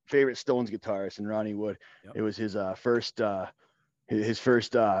favorite Stones guitarist, and Ronnie Wood. Yep. It was his first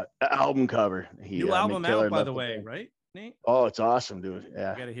album cover. New album out, by the way, right, Nate? Oh, it's awesome, dude.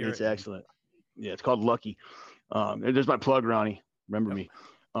 Yeah, it's excellent. Yeah, it's called Lucky. There's my plug, Ronnie. Remember me.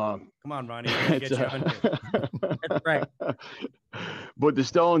 Come on, Ronnie. Get you That's right. But the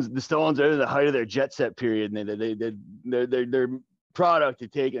Stones are in the height of their jet set period, and their product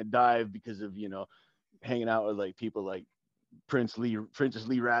had taken a dive because of hanging out with like people like Princess Lee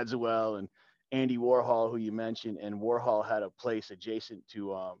Radziwill and Andy Warhol, who you mentioned. And Warhol had a place adjacent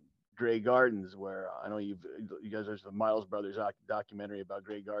to Grey Gardens, where I know you guys, there's the Miles Brothers documentary about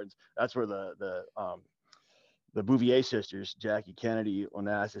Grey Gardens. That's where the Bouvier sisters, Jackie Kennedy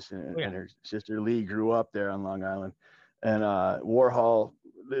Onassis and her sister Lee, grew up there on Long Island. And Warhol,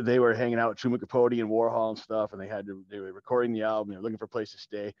 they were hanging out with Truman Capote and Warhol and stuff, and they were recording the album. They were looking for a place to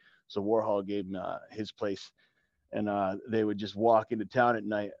stay, so Warhol gave them his place. And they would just walk into town at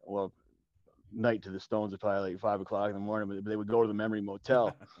night. Well, night to the Stones would probably like 5 o'clock in the morning, but they would go to the Memory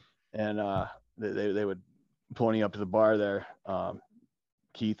Motel, and they would pony up to the bar there,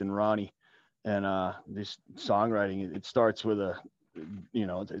 Keith and Ronnie, and this songwriting. It starts with a,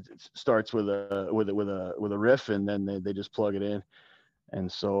 it starts with a riff, and then they just plug it in.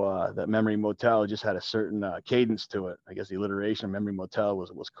 And so that Memory Motel just had a certain cadence to it. I guess the alliteration of Memory Motel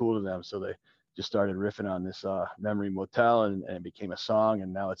was cool to them, so they just started riffing on this Memory Motel, and it became a song,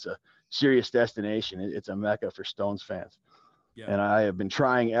 and now it's a serious destination. It's a mecca for Stones fans. Yeah. And I have been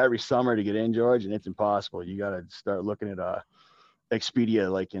trying every summer to get in, George, and it's impossible. You got to start looking at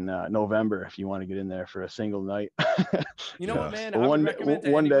Expedia like in November if you want to get in there for a single night. You know what, man? But I would one recommend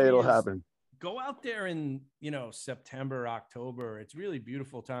to one day anybody it'll is happen. Go out there in, September, October. It's really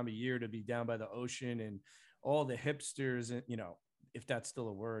beautiful time of year to be down by the ocean, and all the hipsters, and if that's still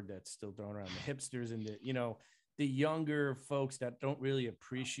a word that's still thrown around, the hipsters and the younger folks that don't really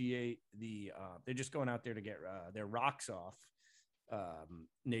appreciate they're just going out there to get their rocks off,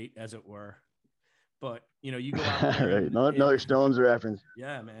 Nate, as it were. But you go out there. Right. Another Stones reference.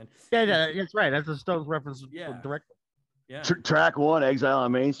 Yeah, man. Yeah, that's right. That's a Stones reference. Yeah. Directly. Yeah. Track 1, Exile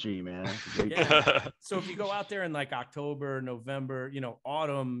on Main Street, man. Yeah. So if you go out there in like October, November,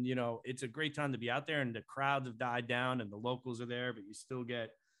 autumn, it's a great time to be out there, and the crowds have died down and the locals are there, but you still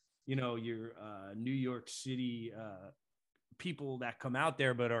get, your New York City people that come out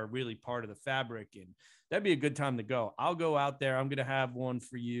there but are really part of the fabric, and that'd be a good time to go. I'll go out there. I'm going to have one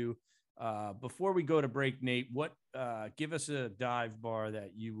for you. Before we go to break, Nate, give us a dive bar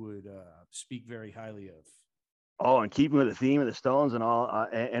that you would speak very highly of. Oh, and keeping with the theme of the Stones and all,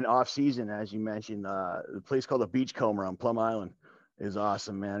 and off season, as you mentioned, the place called the Beachcomber on Plum Island is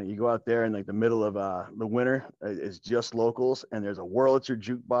awesome, man. You go out there in like the middle of the winter, it's just locals, and there's a Wurlitzer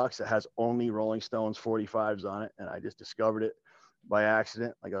jukebox that has only Rolling Stones 45s on it, and I just discovered it by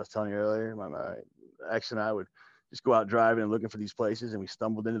accident. Like I was telling you earlier, my ex and I would just go out driving and looking for these places, and we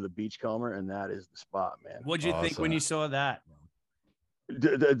stumbled into the Beachcomber, and that is the spot, man. What'd you think when you saw that?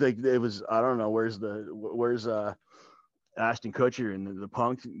 It was, I don't know, where's Ashton Kutcher and the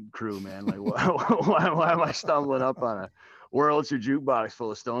punk crew, man? Like, why am I stumbling up on a Wurlitzer jukebox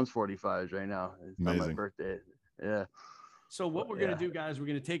full of Stones 45s right now? It's not my birthday. Yeah. So what we're going to do, guys, we're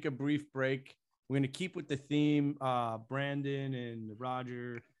going to take a brief break. We're going to keep with the theme. Brandon and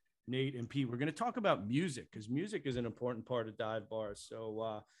Roger, Nate and Pete, we're going to talk about music, because music is an important part of dive bars.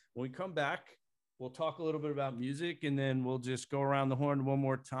 So when we come back, we'll talk a little bit about music, and then we'll just go around the horn one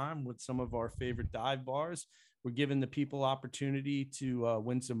more time with some of our favorite dive bars. We're giving the people opportunity to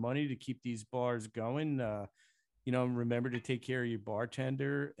win some money to keep these bars going. Remember to take care of your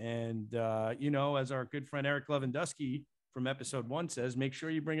bartender. And, as our good friend Eric Lewandowski from episode 1 says, make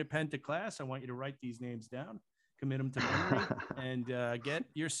sure you bring a pen to class. I want you to write these names down, commit them to memory, and get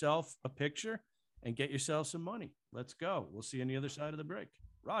yourself a picture and get yourself some money. Let's go. We'll see you on the other side of the break.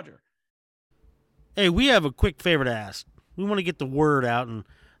 Roger. Hey, we have a quick favor to ask. We want to get the word out, and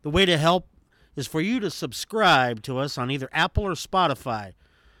the way to help is for you to subscribe to us on either Apple or Spotify.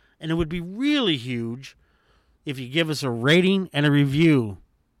 And it would be really huge if you give us a rating and a review.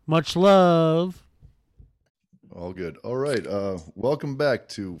 Much love. All good. All right. Welcome back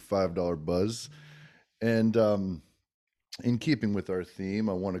to $5 Buzz. And in keeping with our theme,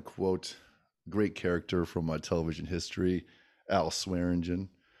 I want to quote a great character from television history, Al Swearingen.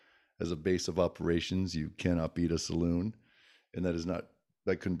 As a base of operations, you cannot beat a saloon. And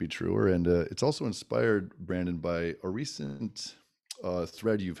that couldn't be truer. And it's also inspired, Brandon, by a recent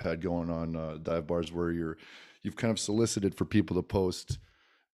thread you've had going on dive bars, where you've kind of solicited for people to post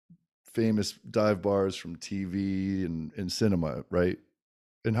famous dive bars from TV and cinema, right?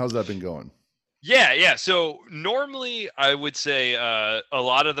 And how's that been going? Yeah. So normally I would say a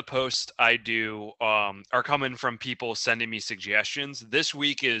lot of the posts I do are coming from people sending me suggestions. This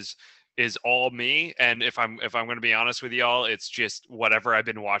week is all me, and if I'm going to be honest with y'all, it's just whatever I've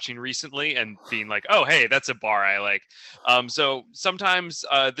been watching recently and being like, oh hey, that's a bar I like. So sometimes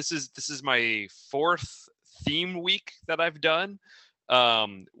this is my 4th theme week that I've done,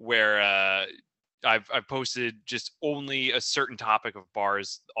 where I've posted just only a certain topic of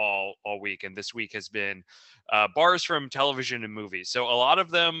bars all week, and this week has been bars from television and movies. So a lot of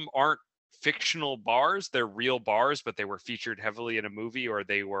them aren't fictional bars, they're real bars, but they were featured heavily in a movie, or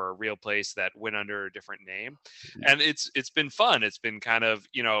they were a real place that went under a different name. And it's been fun. It's been kind of,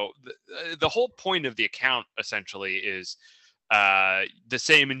 the whole point of the account essentially is the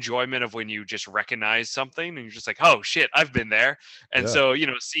same enjoyment of when you just recognize something and you're just like, oh shit, I've been there. And so,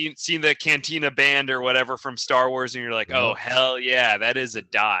 seeing the Cantina band or whatever from Star Wars, and you're like, oh hell yeah, that is a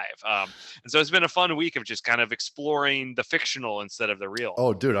dive. And so it's been a fun week of just kind of exploring the fictional instead of the real.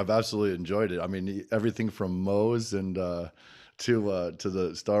 Oh dude, I've absolutely enjoyed it. I mean, everything from Moe's and to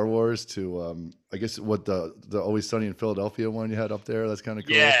the Star Wars to I guess what the Always Sunny in Philadelphia one you had up there. That's kind of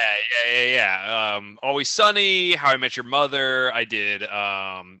cool. Yeah. Always Sunny, How I Met Your Mother. I did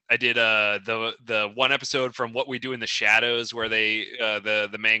the one episode from What We Do in the Shadows, where they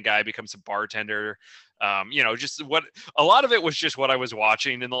the main guy becomes a bartender. Just what a lot of it was just what I was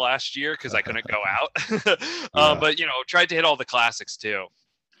watching in the last year because I couldn't go out. But tried to hit all the classics too.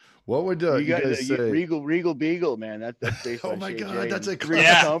 What would You you got guys say? Regal Beagle, man. That's based Oh on my Shay God, J. that's a Three's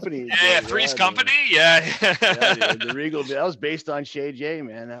Yeah. Company. Yeah, dude. Three's dude. Company. Yeah. Yeah, dude. The Regal. That was based on Shay J,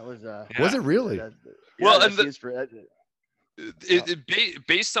 man. That was Was it really? Well, that's and the inspiration.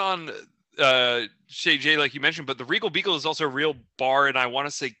 Based on Shay J, like you mentioned, but the Regal Beagle is also a real bar, and I want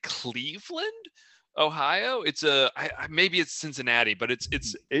to say Cleveland, Ohio. It's maybe it's Cincinnati, but it's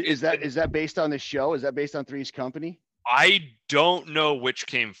Is that based on the show? Is that based on Three's Company? I don't know which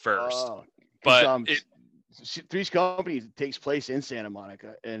came first, Oh, but Three's Company takes place in Santa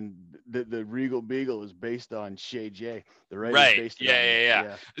Monica, and the Regal Beagle is based on Shay J. The writer's right, based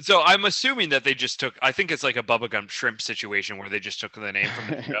yeah. So I'm assuming that they just took. I think it's like a Bubba Gump Shrimp situation where they just took the name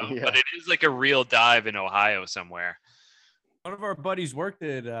from the show, Yeah. but it is like a real dive in Ohio somewhere. One of our buddies worked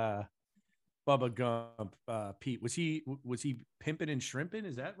at Bubba Gump. Pete, was he pimping and shrimping?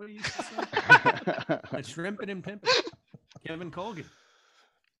 Is that what he used to say? Shrimping and pimping. Kevin Colgan.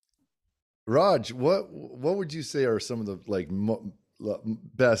 Raj, what would you say are some of the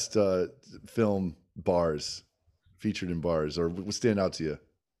best film bars featured in bars, or what stand out to you?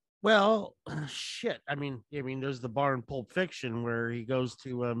 Well, shit. I mean, there's the bar in Pulp Fiction where he goes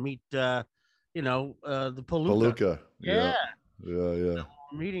to meet, the Palooka. Palooka. Yeah. Yeah.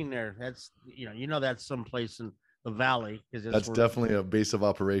 Meeting there. That's that's someplace in the valley because That's definitely a base of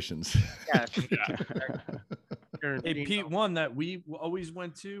operations. Yeah. Hey, Pete, one that we always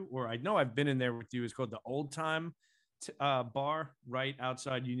went to, or I know I've been in there with you, is called the Old Time Bar right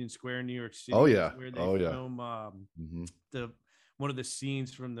outside Union Square, New York City. Oh yeah. Where they film one of the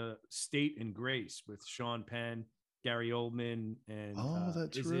scenes from The State and Grace with Sean Penn, Gary Oldman, and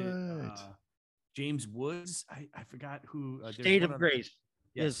that's right. James Woods. I forgot who. State of Grace.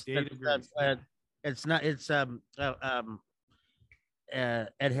 Yes, State of Grace. It's not. It's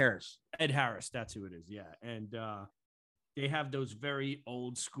Ed Harris. Ed Harris, that's who it is. Yeah, and they have those very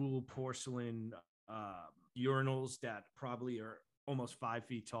old school porcelain urinals that probably are almost 5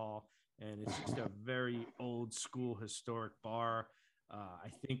 feet tall, and it's just a very old school historic bar. I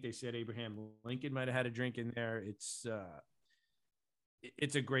think they said Abraham Lincoln might have had a drink in there.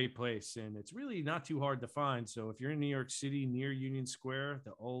 It's a great place, and it's really not too hard to find. So if you're in New York City near Union Square,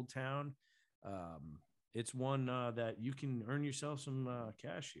 the Old Town, it's one that you can earn yourself some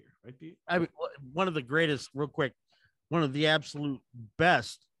cash here, right, Pete? I mean, one of the greatest, real quick, one of the absolute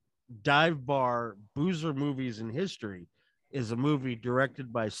best dive bar boozer movies in history is a movie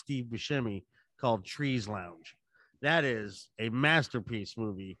directed by Steve Buscemi called Trees Lounge. That is a masterpiece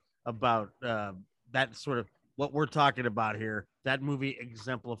movie about that sort of what we're talking about here. That movie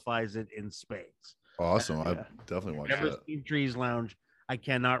exemplifies it in spades. Awesome. I definitely watched Never that. seen Trees Lounge. I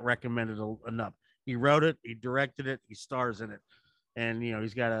cannot recommend it enough. He wrote it, he directed it, he stars in it, and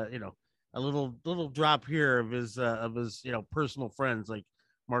he's got a little drop here of his personal friends like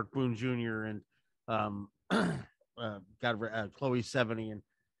Mark Boone Jr. and Chloe Sevigny and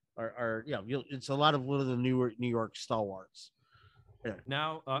it's a lot of the New York stalwarts. Yeah.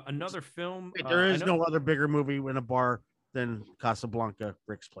 Now another film. There is no other bigger movie in a bar than Casablanca,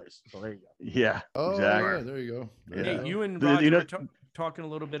 Rick's Place. So there you go. Yeah. Oh, exactly. yeah, there you go. Hey, you and Roger were talking a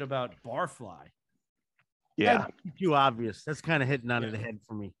little bit about Barfly. Yeah. That's too obvious. That's kind of hitting on the head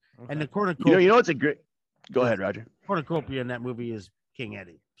for me. Okay. And the cornucopia. You know what's a great. Go ahead, Roger. Cornucopia in that movie is King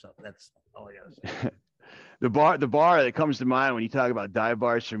Eddie. So that's all I gotta say. The bar that comes to mind when you talk about dive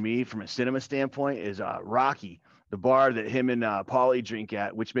bars for me from a cinema standpoint is Rocky, the bar that him and Paulie drink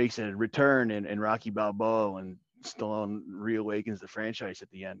at, which makes a return in Rocky Balboa and Stallone reawakens the franchise at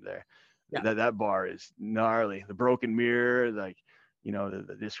the end there. Yeah. That bar is gnarly. The broken mirror, the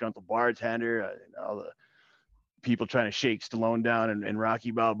disgruntled bartender, and all the people trying to shake Stallone down and Rocky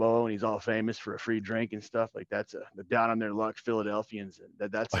Balboa, and he's all famous for a free drink and stuff. Like that's the down on their luck Philadelphians.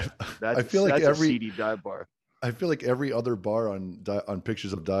 That's I feel like every seedy dive bar. I feel like every other bar on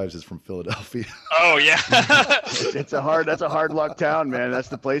Pictures of Dives is from Philadelphia. Oh yeah. That's a hard luck town, man. That's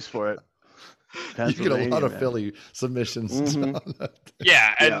the place for it. You get a lot of Philly submissions. Mm-hmm.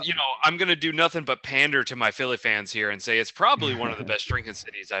 Yeah, and I'm gonna do nothing but pander to my Philly fans here and say it's probably one of the best drinking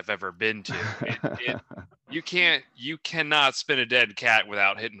cities I've ever been to. You cannot spin a dead cat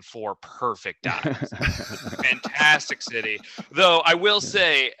without hitting 4 perfect dives. Fantastic city, though. I will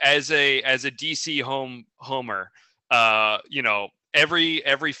say, as a DC homer,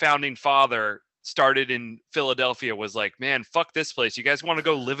 every founding father started in Philadelphia was like, man, fuck this place. You guys want to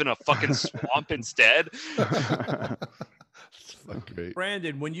go live in a fucking swamp instead? Great.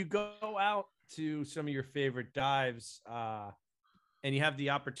 Brandon, when you go out to some of your favorite dives and you have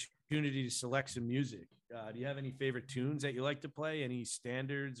the opportunity to select some music, do you have any favorite tunes that you like to play? Any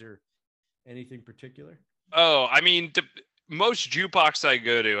standards or anything particular? Oh, I mean, most jukebox I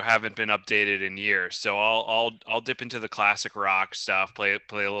go to haven't been updated in years, so I'll dip into the classic rock stuff, play a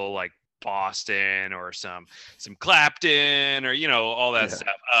little like Boston or some Clapton or all that stuff.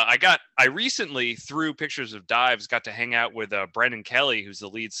 I recently, through Pictures of Dives, got to hang out with Brendan Kelly, who's the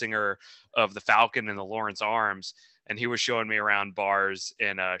lead singer of the Falcon and the Lawrence Arms, and he was showing me around bars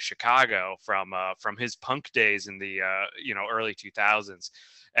in Chicago from his punk days in the early 2000s.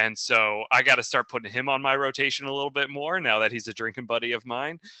 And so I got to start putting him on my rotation a little bit more now that he's a drinking buddy of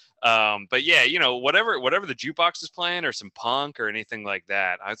mine. But yeah, whatever the jukebox is playing, or some punk or anything like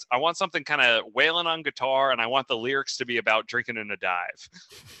that, I want something kind of wailing on guitar, and I want the lyrics to be about drinking in a dive.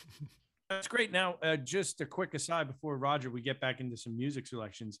 That's great. Now, just a quick aside before Roger, we get back into some music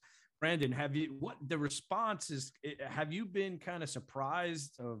selections. Brandon, have you been kind of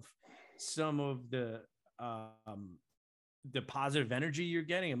surprised of some of the positive energy you're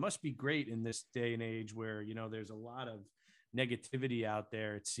getting? It must be great in this day and age where, there's a lot of negativity out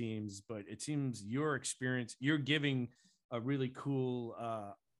there, it seems, but it seems you're giving a really cool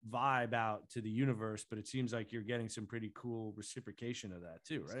vibe out to the universe, but it seems like you're getting some pretty cool reciprocation of that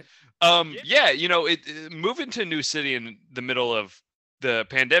too, right? Moving to a new city in the middle of the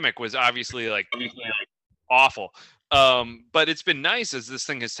pandemic was obviously like awful. But it's been nice as this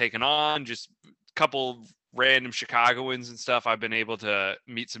thing has taken on, just a couple random Chicagoans and stuff. I've been able to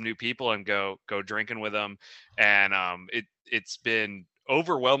meet some new people and go drinking with them. And it's been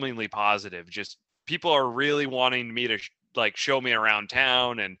overwhelmingly positive. Just people are really wanting me to show me around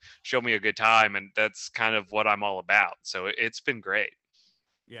town and show me a good time. And that's kind of what I'm all about. So it's been great.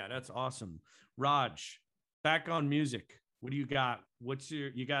 Yeah, that's awesome. Raj, back on music. What do you got?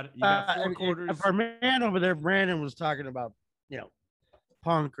 You got 4 quarters? Our man over there, Brandon, was talking about,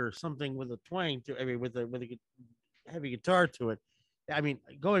 punk or something with a twang with a heavy guitar to it. I mean,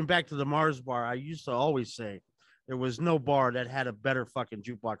 going back to the Mars bar, I used to always say there was no bar that had a better fucking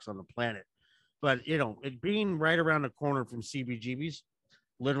jukebox on the planet. But, it being right around the corner from CBGB's,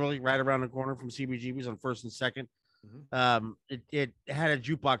 literally right around the corner from CBGB's on 1st and 2nd, it had a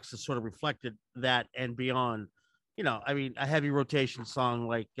jukebox that sort of reflected that and beyond. A heavy rotation song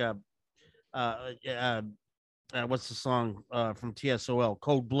like what's the song from TSOL,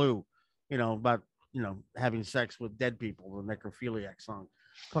 Code Blue, about having sex with dead people, the necrophiliac song,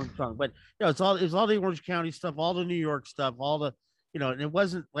 punk song. But it's all the Orange County stuff, all the New York stuff, all the and it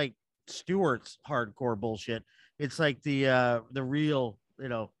wasn't like Stewart's hardcore bullshit. It's like the real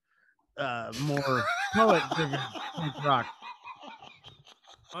more poet punk rock.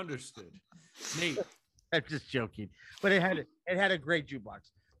 Understood. Nate. I'm just joking, but it had a great jukebox.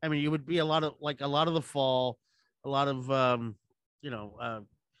 I mean, it would be a lot of the Fall, a lot of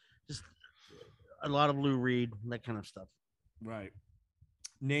just a lot of Lou Reed, that kind of stuff. Right.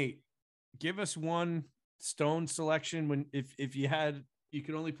 Nate, give us one Stone selection if you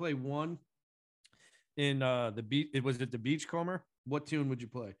could only play one in the beat. Was it the Beachcomber? What tune would you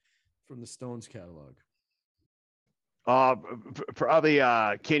play from the Stones catalog? Probably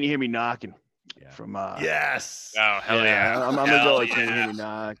Can You Hear Me Knocking? Yeah. From yes. Oh hell yeah! I'm gonna go with Can You Hear Me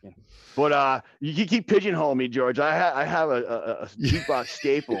Knocking. But you keep pigeonholing me, George. I have a jukebox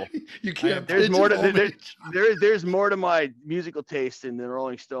staple. You can't. There's more to my musical taste than the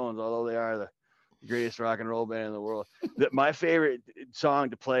Rolling Stones, although they are the greatest rock and roll band in the world. My favorite song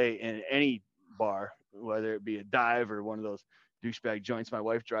to play in any bar, whether it be a dive or one of those douchebag joints my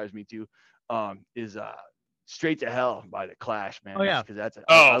wife drives me to, is Straight to Hell by The Clash, man. Oh yeah, because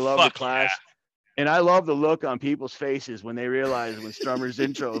I love The Clash. Yeah. And I love the look on people's faces when they realize when Strummer's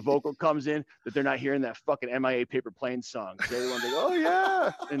intro vocal comes in that they're not hearing that fucking MIA Paper Plane song. Everyone's like, oh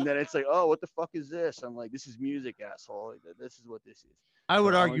yeah. And then it's like, oh, what the fuck is this? I'm like, this is music, asshole. This is what this is. I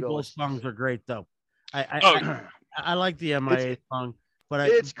would argue both songs are great though. I like the MIA song, but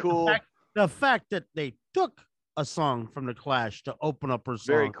it's cool. The fact that they took a song from The Clash to open up her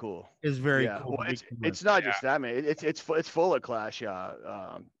song very cool. Is very cool. Well, it's not just that, man. It's full of Clash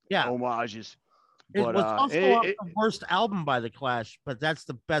homages. It was also the worst album by The Clash, but that's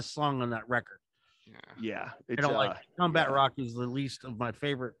the best song on that record. Yeah. Combat Rock is the least of my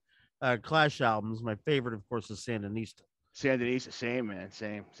favorite Clash albums. My favorite, of course, is Sandinista. Sandinista, same, man.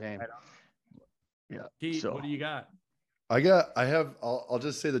 Same. Right. Yeah. Pete, what do you got? I'll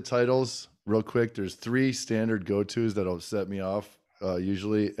just say the titles real quick. There's 3 standard go-tos that'll set me off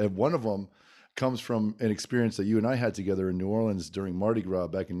usually. And one of them comes from an experience that you and I had together in New Orleans during Mardi Gras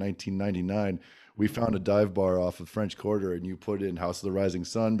back in 1999. We found a dive bar off of French Quarter, and you put in House of the Rising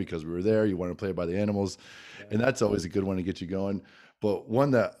Sun because we were there. You want to play it by the Animals, and that's always a good one to get you going. But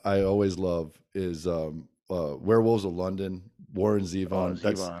one that I always love is Werewolves of London, Warren Zevon.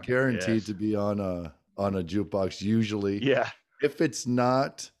 That's guaranteed to be on on a jukebox. Usually, Yeah. if it's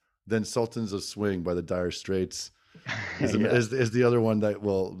not, then Sultans of Swing by the Dire Straits is, Yeah. is the other one that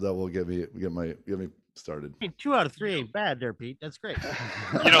will get me started. Hey, 2 out of 3 ain't bad there, Pete. That's great.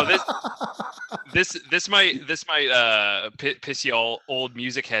 You know, this might piss you all old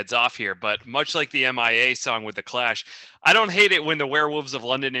music heads off here, but much like the MIA song with the Clash, I don't hate it when the Werewolves of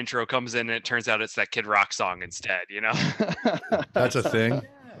London intro comes in and it turns out it's that Kid Rock song instead. You know, That's a thing. Yeah,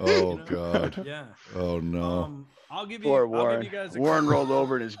 Oh you know? God. Yeah. Oh no. I'll give Poor you. I'll Warren. give you guys a Warren couple- rolled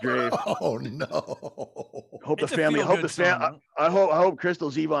over in his grave. Oh no. Hope the It's a family. feel-good song. I hope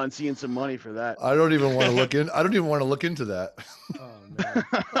Crystal's Yvonne seeing some money for that. I don't even want to look in. I don't even want to look into that. Oh man.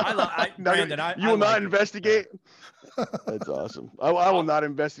 Brandon, You will I not like it. investigate. That's awesome. I will not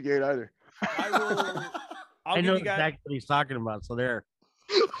investigate either. I'll I give know you guys. exactly what he's talking about. So there.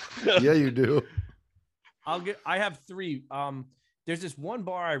 Yeah, you do. I have 3. There's this one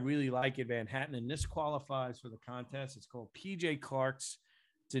bar I really like in Manhattan, and this qualifies for the contest. It's called PJ Clark's.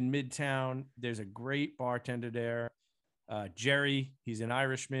 It's in Midtown. There's a great bartender there. Jerry, he's an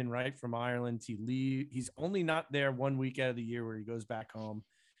Irishman, right, from Ireland. He's only not there 1 week out of the year where he goes back home.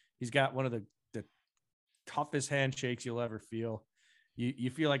 He's got one of the toughest handshakes you'll ever feel.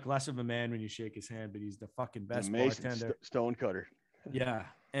 You feel like less of a man when you shake his hand, but he's the fucking best Amazing bartender. stone cutter. Yeah.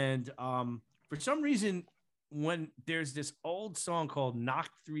 And for some reason, when there's this old song called Knock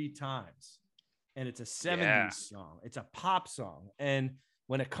 3 Times, and it's a 70s song, it's a pop song. And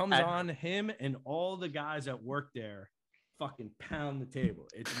when it comes on, him and all the guys that work there fucking pound the table.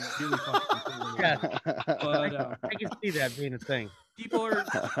 It's really fucking cool. Yeah. But I can see that being a thing.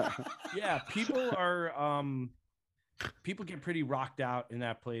 people get pretty rocked out in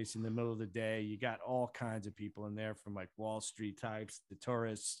that place in the middle of the day. You got all kinds of people in there, from like Wall Street types, the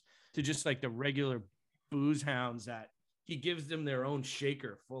tourists, to just like the regular booze hounds that he gives them their own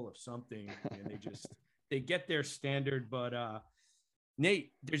shaker full of something, and they get their standard. But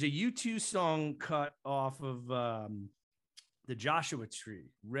Nate, there's a U2 song cut off of the Joshua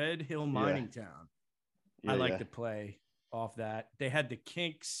Tree, Red Hill Mining Town. I like to play off that. They had the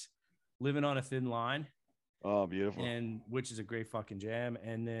Kinks, Living on a Thin Line. Oh, beautiful. And which is a great fucking jam.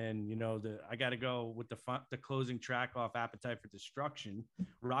 And then, I got to go with the closing track off Appetite for Destruction,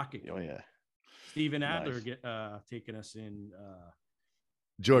 Rocket. Oh yeah. Steven Adler Nice. taking us in.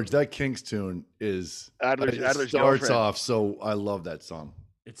 George, that Kinks tune is Adler's starts girlfriend. off. So I love that song.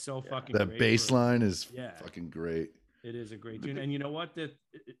 It's so fucking That great. bass line is Yeah. fucking great. It is a great tune. And you know what?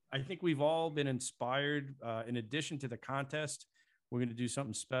 I think we've all been inspired. In addition to the contest, we're going to do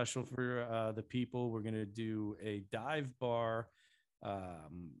something special for the people. We're going to do a dive bar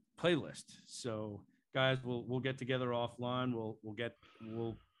playlist. So, guys, we'll get together offline.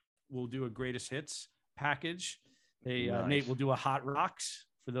 We'll do a greatest hits package. Hey, Nice. Nate, we'll do a hot rocks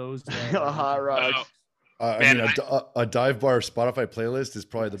for those. A hot rocks. Oh, I Man, mean, a dive bar Spotify playlist is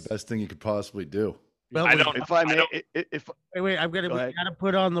probably the best thing you could possibly do. Well, I don't. If I may, don't- if wait, we Go ahead. gotta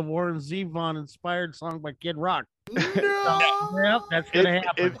put on the Warren Zevon inspired song by Kid Rock. No! Yep, that's gonna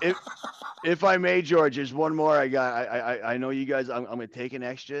happen. if I may, George, there's one more I got. I know you guys. I'm gonna take an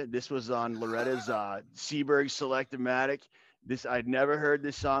extra. This was on Loretta's Seaberg Selectomatic. I'd never heard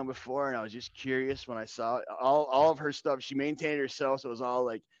this song before, and I was just curious when I saw it. All of her stuff, she maintained herself, so it was all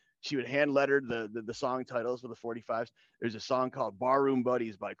like she would hand letter the song titles for the 45s. There's a song called Barroom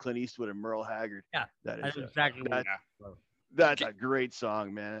Buddies by Clint Eastwood and Merle Haggard. Yeah, that That's is exactly what that's a great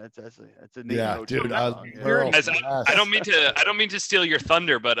song, man. That's a Nate Yeah, Roach dude. song, yeah. Merle, As yes. I don't mean to steal your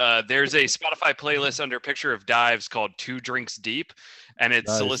thunder, but there's a Spotify playlist under Picture of Dives called Two Drinks Deep, and it's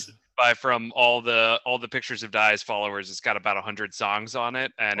Nice. solicited by from all the Pictures of Dives followers. It's got about 100 songs on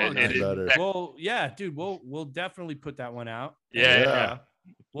it, and Oh, it nice. is Better. Well, yeah, dude, we'll definitely put that one out. Yeah, And, yeah.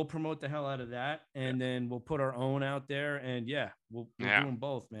 We'll promote the hell out of that, and then we'll put our own out there, and we'll Yeah. do them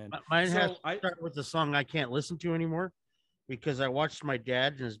both, man. Mine has So to start with the song I can't listen to anymore because I watched my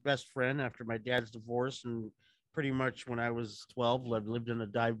dad and his best friend after my dad's divorce, and pretty much when I was 12, lived in a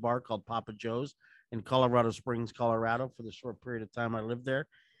dive bar called Papa Joe's in Colorado Springs, Colorado, for the short period of time I lived there.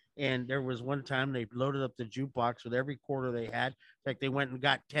 And there was one time they loaded up the jukebox with every quarter they had. In fact, they went and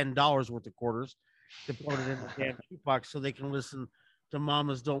got $10 worth of quarters to put it in the damn jukebox so they can listen to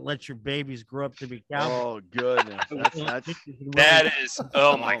Mamas Don't Let Your Babies Grow Up to Be Cowboys. Oh goodness, that's that is.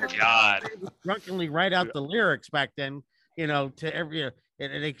 Oh my god. Drunkenly write out the lyrics back then, to every, and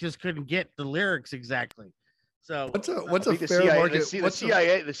they just couldn't get the lyrics exactly. So what's I a think fair market? The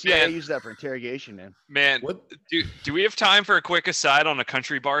CIA uses that for interrogation, man. Man, What? do we have time for a quick aside on a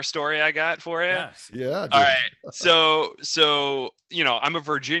country bar story I got for you? Yes. Yeah. Dude. All right. So I'm a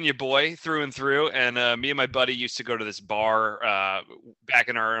Virginia boy through and through, and me and my buddy used to go to this bar back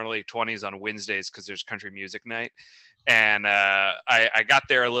in our early 20s on Wednesdays because there's country music night. And I got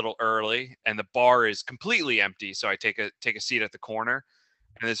there a little early, and the bar is completely empty. So I take a seat at the corner,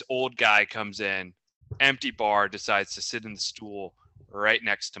 and this old guy comes in, empty bar, decides to sit in the stool right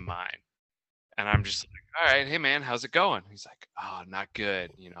next to mine. And I'm just like, all right, hey man, how's it going? He's like, oh, not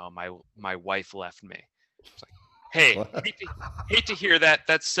good. My wife left me. It's like, hey, hate to hear that.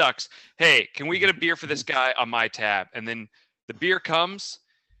 That sucks. Hey, can we get a beer for this guy on my tab? And then the beer comes,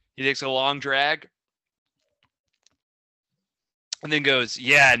 he takes a long drag, and then goes,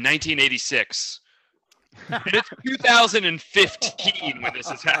 yeah, 1986. And it's 2015 when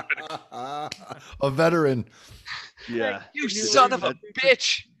this is happening. A veteran. Yeah. You son of a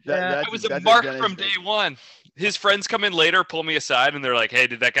bitch. I was a mark from day one. His friends come in later, pull me aside, and they're like, hey,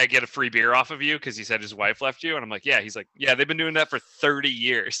 did that guy get a free beer off of you because he said his wife left you? And I'm like, yeah. He's like, yeah, they've been doing that for 30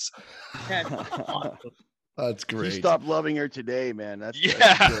 years. That's great. He stopped loving her today, man. That's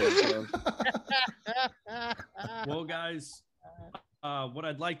great. Well, guys, what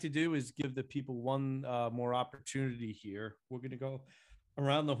I'd like to do is give the people one more opportunity here. We're going to go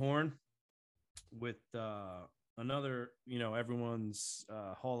around the horn with another, everyone's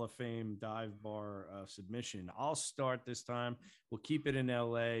Hall of Fame dive bar submission. I'll start this time. We'll keep it in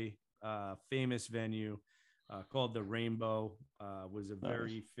LA, famous venue called the Rainbow. Was a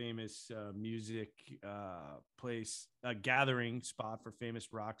very famous music place, a gathering spot for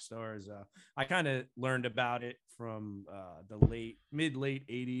famous rock stars. I kind of learned about it from the mid-late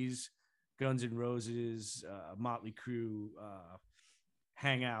 80s, Guns N' Roses, Motley Crue,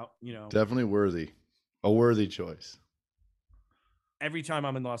 hangout, Definitely a worthy choice. Every time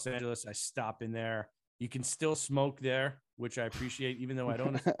I'm in Los Angeles, I stop in there. You can still smoke there, which I appreciate, even though I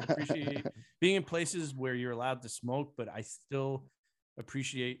don't appreciate being in places where you're allowed to smoke, but I still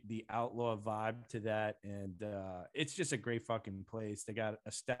appreciate the outlaw vibe to that. And it's just a great fucking place. They got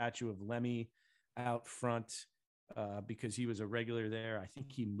a statue of Lemmy out front because he was a regular there. I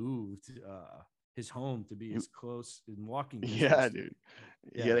think he moved his home to be as close in walking distance. Yeah, dude.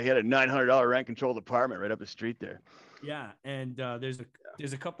 Yeah, they had a $900 rent controlled apartment right up the street there. Yeah, and there's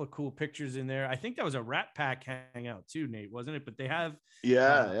a couple of cool pictures in there. I think that was a Rat Pack hangout too, Nate, wasn't it? But they have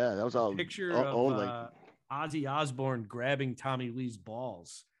that was all a picture owned, of Ozzy Osbourne grabbing Tommy Lee's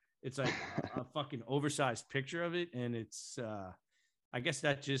balls. It's like a fucking oversized picture of it, and it's I guess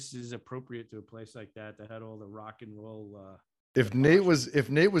that just is appropriate to a place like that had all the rock and roll. If Nate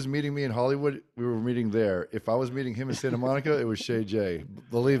was meeting me in Hollywood, we were meeting there. If I was meeting him in Santa Monica, it was Shay J.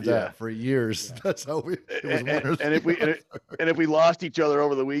 Believe that for years. Yeah. That's how we. And if we lost each other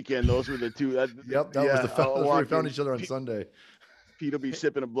over the weekend, those were the two. That was the fellas where we found each other on Sunday. Pete will be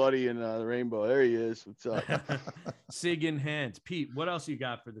sipping a bloody in the Rainbow. There he is. What's up? Sig in hand. Pete, what else you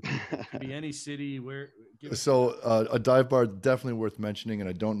got for the people? Could be any city where. So a dive bar definitely worth mentioning, and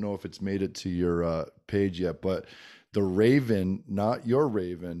I don't know if it's made it to your page yet, but. The Raven, not your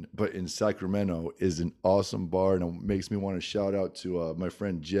Raven, but in Sacramento, is an awesome bar, and it makes me want to shout out to my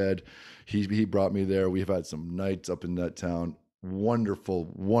friend Jed. He brought me there. We've had some nights up in that town.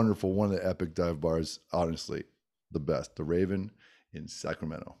 Wonderful, wonderful. One of the epic dive bars. Honestly, the best. The Raven in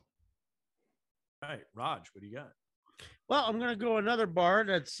Sacramento. All right, Raj, what do you got? Well, I'm going to go another bar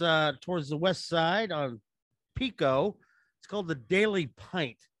that's towards the west side on Pico. It's called the Daily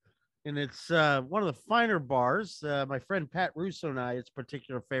Pint. And it's one of the finer bars. My friend Pat Russo and I, it's a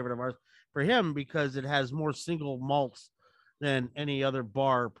particular favorite of ours for him because it has more single malts than any other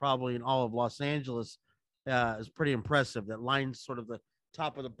bar probably in all of Los Angeles. Is pretty impressive. That lines sort of the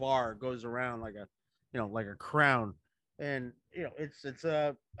top of the bar, goes around like a crown. And it's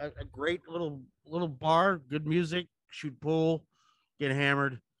a great little bar, good music, shoot pool, get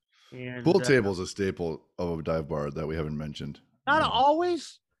hammered. And pool table is a staple of a dive bar that we haven't mentioned. Not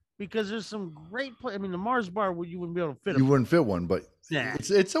always. Because there's some great I mean, the Mars bar, you wouldn't be able to fit. You wouldn't fit one, but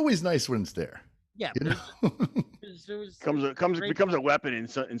it's always nice when it's there. Yeah, becomes a weapon in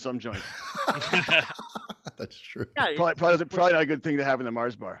some joints. That's true. Yeah, probably not a good thing to have in the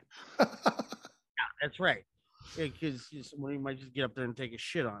Mars bar. Yeah, that's right. Because somebody might just get up there and take a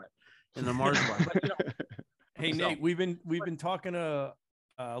shit on it in the Mars bar. But, hey Nate, we've been talking a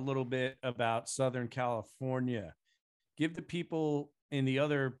little bit about Southern California. Give the people in the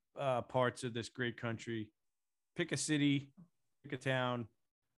other parts of this great country, pick a city, pick a town,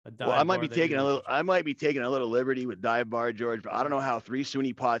 Well, I might be taking a little liberty with dive bar, George, but I don't know how 3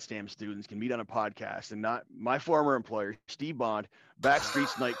 SUNY Potsdam students can meet on a podcast and not my former employer, Steve Bond,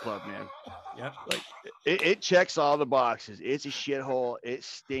 Backstreets Nightclub, man. Yep. Like it checks all the boxes. It's a shithole. It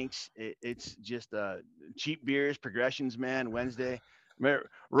stinks. It's just cheap beers, progressions, man. Wednesday.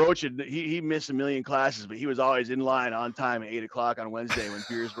 Roach, he missed a million classes, but he was always in line on time at 8:00 on Wednesday when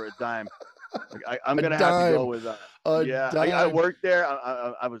beers were a dime. Like I'm gonna have to go with I worked there.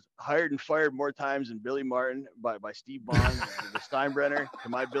 I was hired and fired more times than Billy Martin by Steve Bond, the Steinbrenner to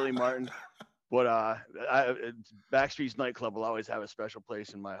my Billy Martin. But Backstreet's Nightclub will always have a special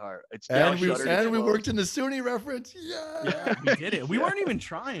place in my heart. It's we worked in the SUNY reference. Yeah, we did it. We weren't even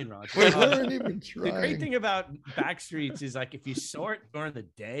trying, Roger. We weren't even trying. The great thing about Backstreets is like if you saw it during the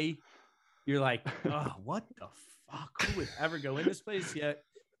day, you're like, oh, what the fuck? Who would ever go in this place yet?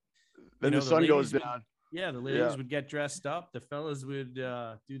 Then the sun goes down. The ladies would get dressed up. The fellas would do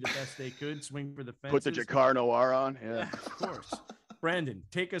the best they could, swing for the fences. Put the Jacquard Noir on. Yeah, of course. Brandon,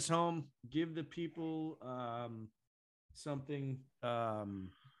 take us home. Give the people something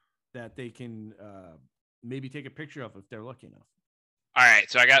that they can maybe take a picture of if they're lucky enough. All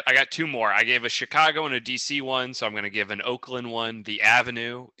right, so I got 2 more. I gave a Chicago and a DC one, so I'm going to give an Oakland one. The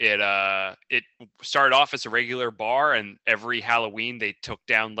Avenue. It started off as a regular bar, and every Halloween they took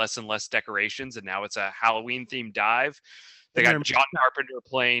down less and less decorations, and now it's a Halloween themed dive. They got John Carpenter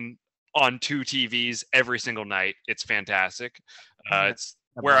playing on 2 TVs every single night. It's fantastic. It's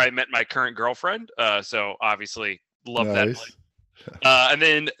where I met my current girlfriend, so obviously love that place. And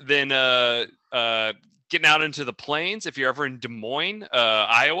then getting out into the plains, if you're ever in Des Moines,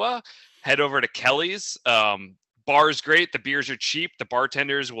 Iowa, head over to Kelly's. Bar's great. The beers are cheap. The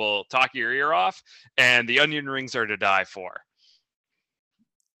bartenders will talk your ear off, and the onion rings are to die for.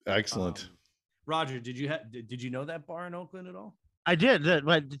 Excellent. Roger, did you know that bar in Oakland at all? I did.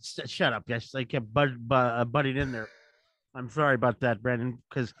 But shut up. Yes, I kept butting in there. I'm sorry about that, Brandon.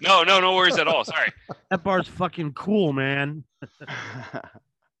 Because no worries at all. Sorry. That bar's fucking cool, man.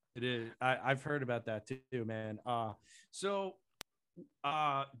 It is. I've heard about that too, man. So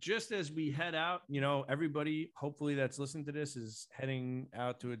just as we head out, everybody hopefully that's listening to this is heading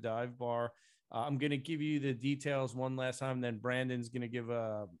out to a dive bar. I'm going to give you the details one last time. Then Brandon's going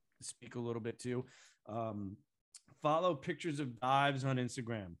to speak a little bit too. Follow Pictures of Dives on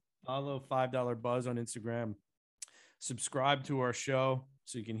Instagram. Follow $5 Buzz on Instagram. Subscribe to our show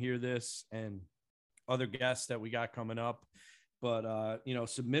so you can hear this and other guests that we got coming up. But,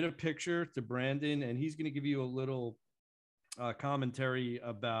 submit a picture to Brandon, and he's going to give you a little commentary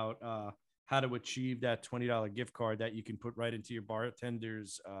about how to achieve that $20 gift card that you can put right into your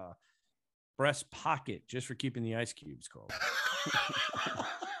bartender's breast pocket just for keeping the ice cubes cold.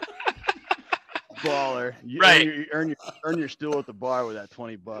 Baller. Right. You earn your stool at the bar with that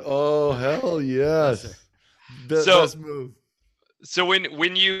 $20. Oh, hell yes. Best move. So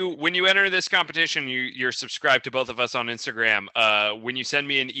when you enter this competition, you're subscribed to both of us on Instagram. When you send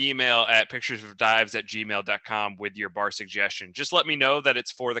me an email at picturesofdives@gmail.com with your bar suggestion, just let me know that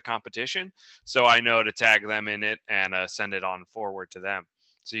it's for the competition, so I know to tag them in it and send it on forward to them,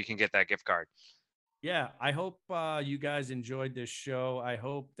 so you can get that gift card. Yeah, I hope you guys enjoyed this show. I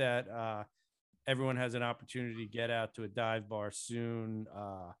hope that everyone has an opportunity to get out to a dive bar soon.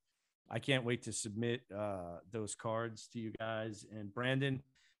 I can't wait to submit those cards to you guys. And Brandon,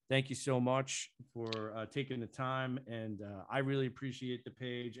 thank you so much for taking the time. And I really appreciate the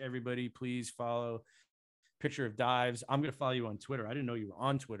page. Everybody, please follow Picture of Dives. I'm going to follow you on Twitter. I didn't know you were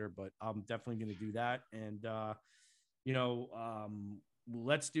on Twitter, but I'm definitely going to do that. And,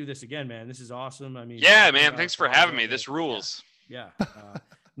 let's do this again, man. This is awesome. I mean, yeah, man. Thanks for having me. This rules. Yeah.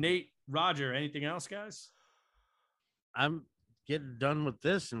 Nate, Roger, anything else, guys? I'm getting done with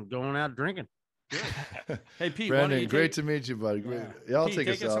this and going out drinking. Good. Hey, Pete. Brandon, great to meet you, buddy. Great. Yeah, I'll Pete, take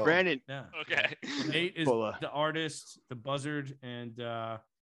us out. Brandon. Yeah. Okay. Nate is the artist, the buzzard, and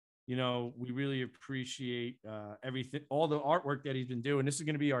we really appreciate everything, all the artwork that he's been doing. This is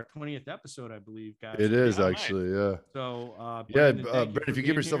going to be our 20th episode, I believe, guys. It is actually, yeah. So, Brandon, if you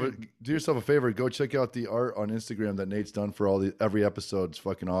do yourself a favor, go check out the art on Instagram that Nate's done for every episode. It's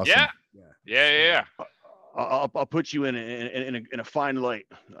fucking awesome. Yeah. I'll put you in a fine light.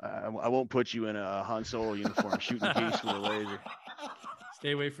 I won't put you in a Han Solo uniform shooting geese with a laser.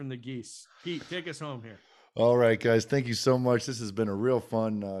 Stay away from the geese. Pete, take us home here. All right, guys. Thank you so much. This has been a real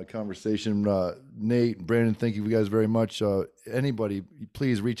fun conversation. Nate, Brandon, thank you guys very much. Anybody,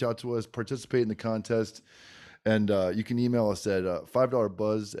 please reach out to us, participate in the contest. And you can email us at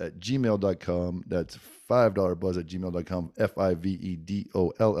 $5buzz@gmail.com. That's $5buzz@gmail.com.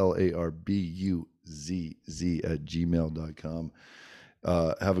 FIVEDOLLARBUZZ@gmail.com.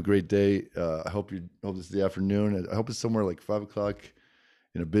 Have a great day. I hope this is the afternoon. I hope it's somewhere like 5 o'clock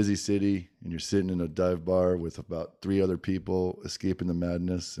in a busy city, and you're sitting in a dive bar with about 3 other people, escaping the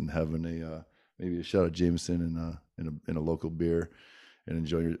madness and having maybe a shot of Jameson and a local beer, and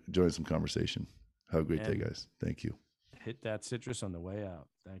enjoying some conversation. Have a great day, guys. Thank you. Hit that citrus on the way out.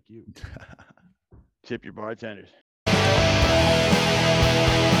 Thank you. Tip your bartenders.